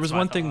 there That's was my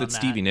one thought thing on that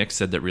Stevie Nicks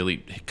said that really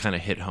kind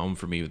of hit home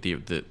for me with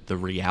the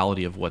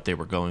reality of what they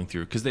were going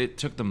through, because it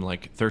took them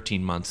like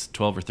 13 months,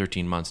 12 or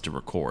 13 months to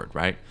record,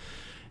 right?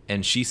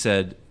 And she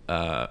said,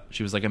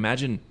 she was like,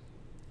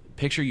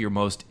 picture your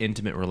most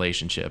intimate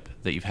relationship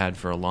that you've had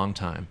for a long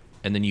time,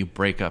 and then you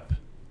break up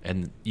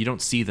and you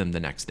don't see them the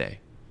next day.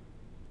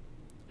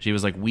 She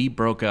was like, we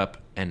broke up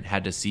and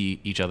had to see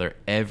each other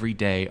every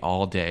day,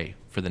 all day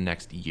for the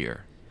next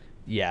year.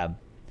 Yeah.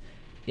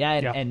 Yeah,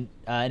 and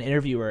an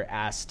interviewer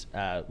asked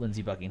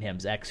Lindsey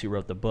Buckingham's ex, who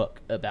wrote the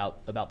book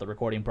about the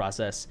recording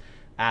process,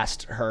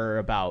 asked her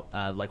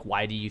about like,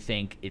 why do you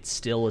think it's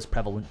still as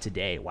prevalent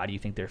today? Why do you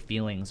think their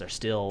feelings are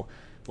still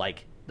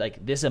like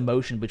this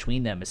emotion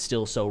between them is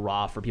still so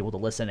raw for people to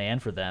listen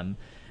and for them?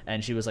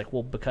 And she was like,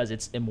 well, because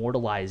it's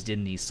immortalized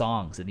in these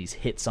songs, in these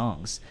hit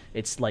songs.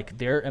 It's like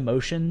their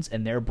emotions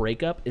and their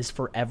breakup is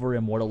forever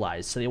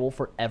immortalized. So they will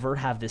forever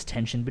have this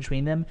tension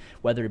between them,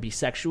 whether it be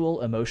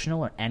sexual,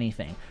 emotional, or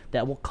anything,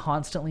 that will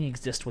constantly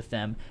exist with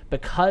them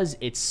because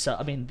it's so,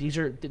 I mean,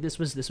 this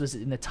was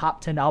in the top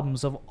 10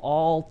 albums of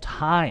all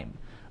time.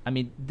 I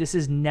mean, this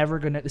is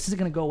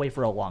gonna go away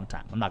for a long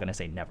time. I'm not gonna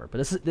say never,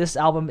 but this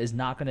album is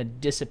not gonna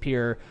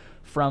disappear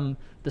from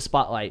the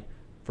spotlight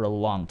for a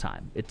long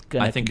time. It's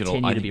going to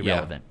continue to be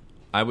relevant.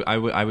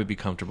 I would be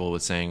comfortable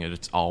with saying that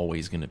it's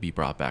always going to be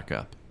brought back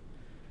up.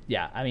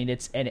 Yeah, I mean,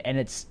 it's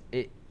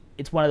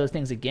one of those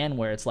things again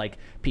where it's like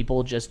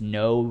people just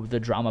know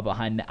the drama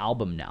behind the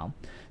album now,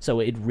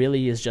 so it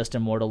really is just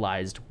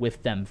immortalized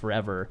with them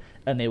forever,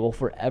 and they will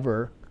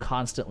forever,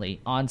 constantly,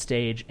 on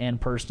stage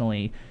and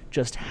personally,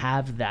 just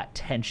have that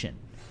tension.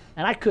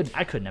 And I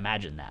couldn't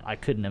imagine that.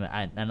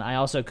 And I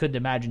also couldn't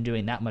imagine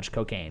doing that much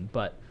cocaine,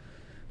 but.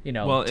 You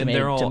know, well,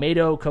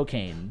 tomato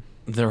cocaine.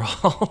 They're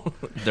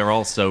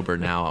all sober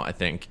now, I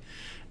think,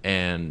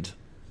 and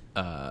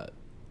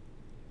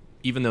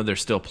even though they're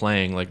still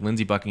playing, like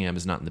Lindsey Buckingham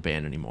is not in the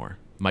band anymore.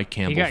 Mike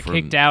Campbell, he got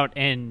kicked out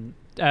in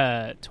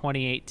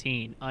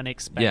 2018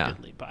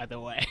 unexpectedly. Yeah. By the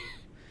way,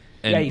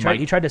 and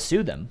he tried to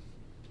sue them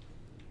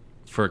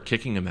for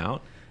kicking him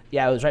out.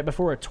 Yeah, it was right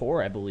before a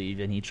tour, I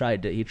believe, and he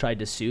tried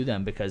to sue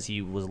them because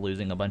he was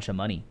losing a bunch of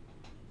money.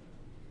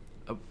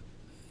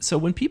 So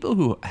when people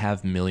who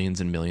have millions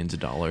and millions of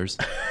dollars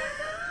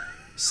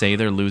say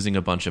they're losing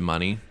a bunch of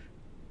money,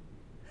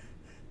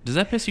 does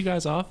that piss you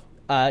guys off?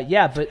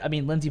 Yeah, but I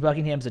mean, Lindsey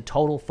Buckingham's a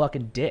total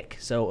fucking dick,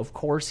 so of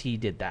course he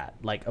did that.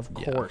 Like, of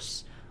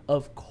course,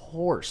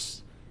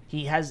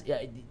 he has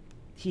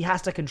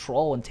to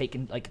control and take.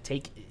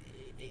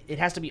 It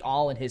has to be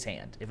all in his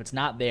hand. If it's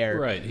not there,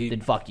 right,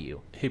 then fuck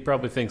you. He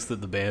probably thinks that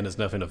the band is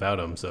nothing without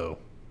him, so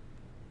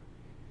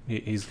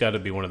he's got to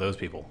be one of those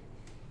people.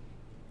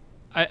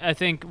 I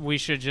think we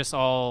should just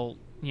all,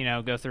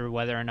 go through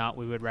whether or not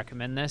we would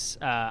recommend this.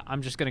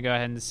 I'm just going to go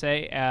ahead and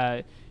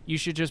say you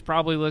should just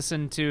probably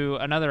listen to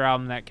another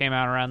album that came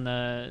out around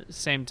the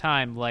same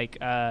time, like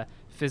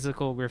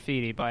Physical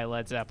Graffiti by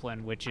Led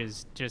Zeppelin, which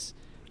is just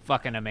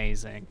fucking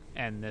amazing.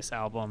 And this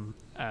album,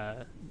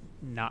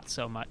 not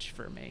so much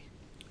for me.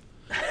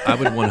 I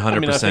would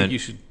 100%. I think you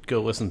should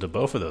go listen to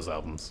both of those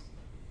albums.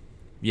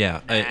 Yeah,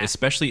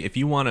 especially if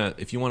you want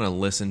to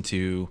listen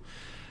to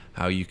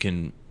how you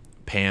can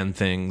pan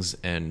things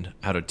and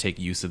how to take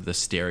use of the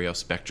stereo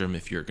spectrum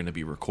if you're going to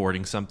be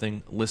recording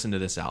something, listen to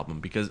this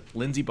album, because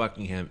Lindsey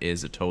Buckingham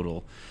is a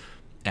total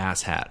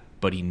asshat,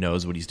 but he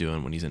knows what he's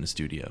doing when he's in the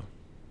studio.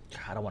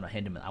 I don't want to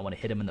hit him. I want to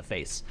hit him in the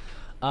face.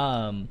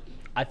 I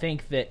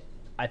think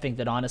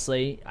that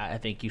honestly, I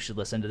think you should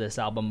listen to this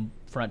album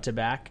front to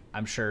back.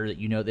 I'm sure that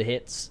you know the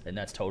hits, and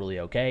that's totally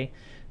okay.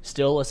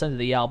 Still listen to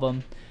the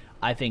album.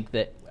 I think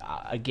that,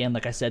 again,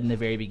 like I said in the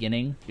very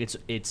beginning,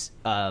 it's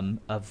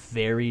a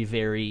very,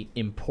 very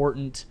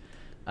important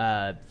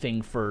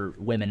thing for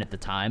women at the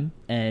time,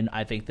 and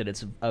I think that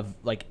it's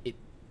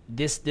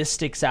this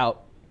sticks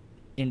out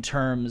in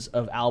terms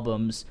of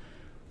albums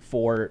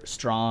for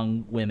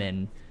strong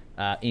women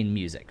in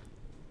music.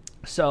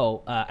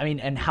 So I mean,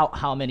 and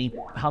how many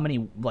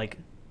like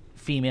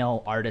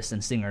female artists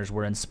and singers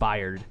were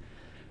inspired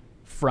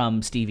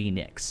from Stevie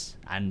Nicks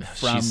and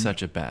from she's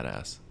such a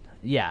badass.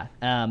 Yeah,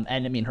 and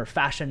I mean her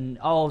fashion,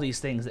 all these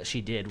things that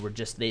she did were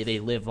just they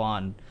live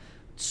on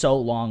so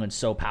long and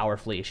so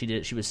powerfully.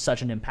 She was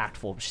such an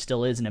impactful, she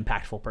still is an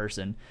impactful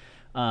person.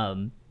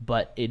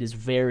 But it is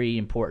very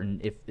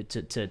important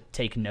to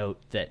take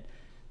note that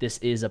this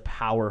is a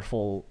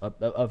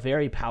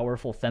very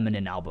powerful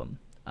feminine album,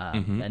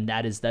 and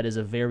that is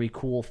a very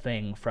cool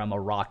thing from a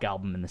rock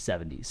album in the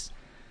 70s.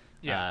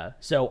 Yeah.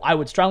 So I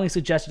would strongly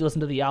suggest you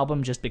listen to the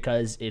album just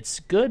because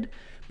it's good,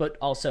 but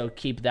also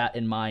keep that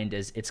in mind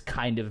as it's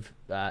kind of,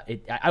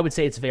 I would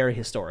say it's very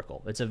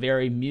historical. It's a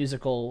very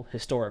musical,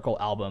 historical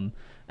album,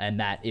 and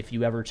that if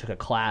you ever took a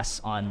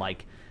class on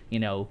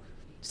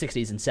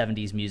 60s and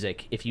 70s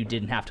music, if you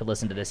didn't have to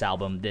listen to this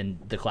album, then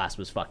the class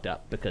was fucked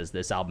up because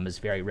this album is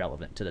very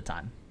relevant to the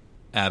time.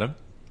 Adam?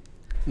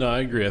 No, I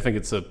agree. I think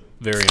it's a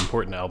very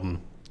important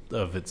album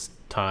of its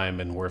time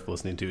and worth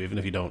listening to, even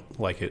if you don't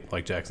like it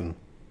like Jackson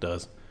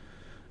does.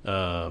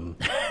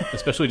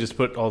 Especially just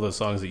put all those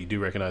songs that you do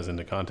recognize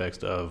into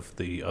context of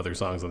the other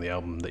songs on the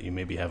album that you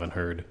maybe haven't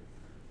heard.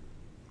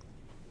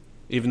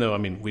 Even though, I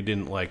mean, we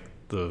didn't like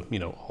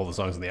all the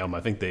songs on the album.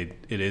 I think it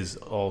is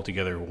all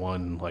together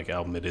one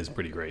album. It is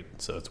pretty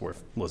great, so it's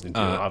worth listening to.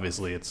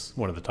 Obviously, it's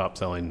one of the top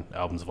selling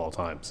albums of all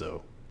time, so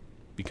it'd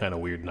be kind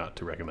of weird not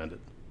to recommend it.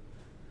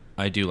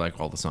 I do like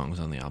all the songs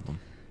on the album.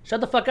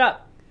 Shut the fuck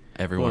up.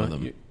 Every one of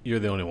them. You're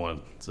the only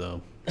one,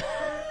 so.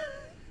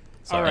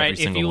 All right,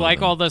 if you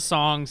like all the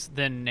songs,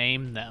 then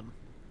name them.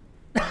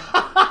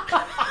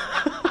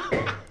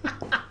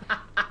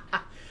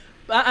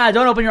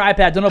 Don't open your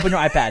iPad. Don't open your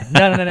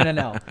iPad.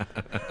 No.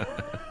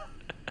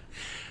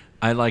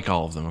 I like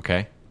all of them,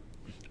 okay?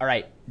 All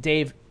right,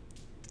 Dave,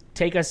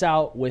 take us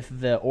out with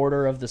the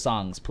order of the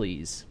songs,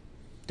 please.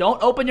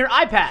 Don't open your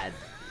iPad.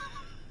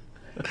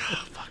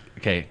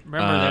 Okay.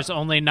 Remember, there's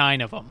only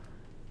 9 of them.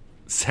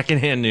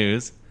 Secondhand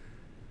news.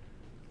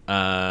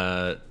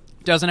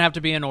 Doesn't have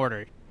to be in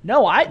order.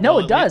 No,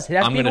 it does. It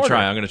has I'm to be in gonna order.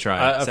 try. I'm gonna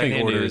try. I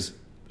think order news. is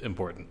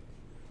important.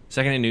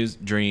 Secondhand news.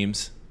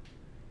 Dreams.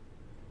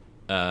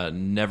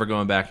 Never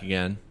going back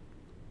again.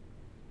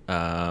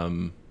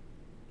 Go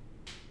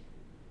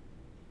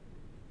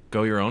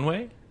Your Own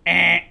Way.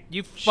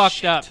 You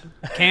fucked up.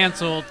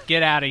 Canceled.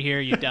 Get out of here,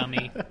 you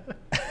dummy.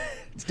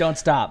 Don't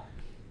stop.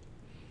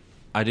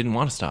 I didn't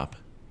want to stop.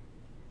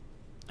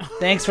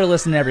 Thanks for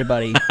listening,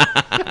 everybody.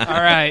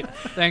 All right.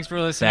 Thanks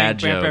for listening. Bad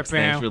jokes.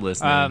 Thanks for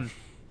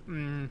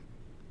listening.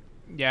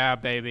 Yeah,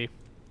 baby.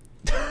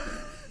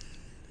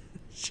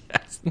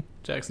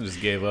 Jackson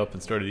just gave up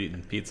and started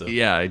eating pizza.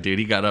 Yeah, dude.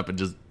 He got up and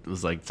just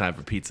was like, time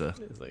for pizza.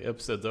 It's like,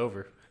 episode's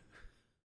over.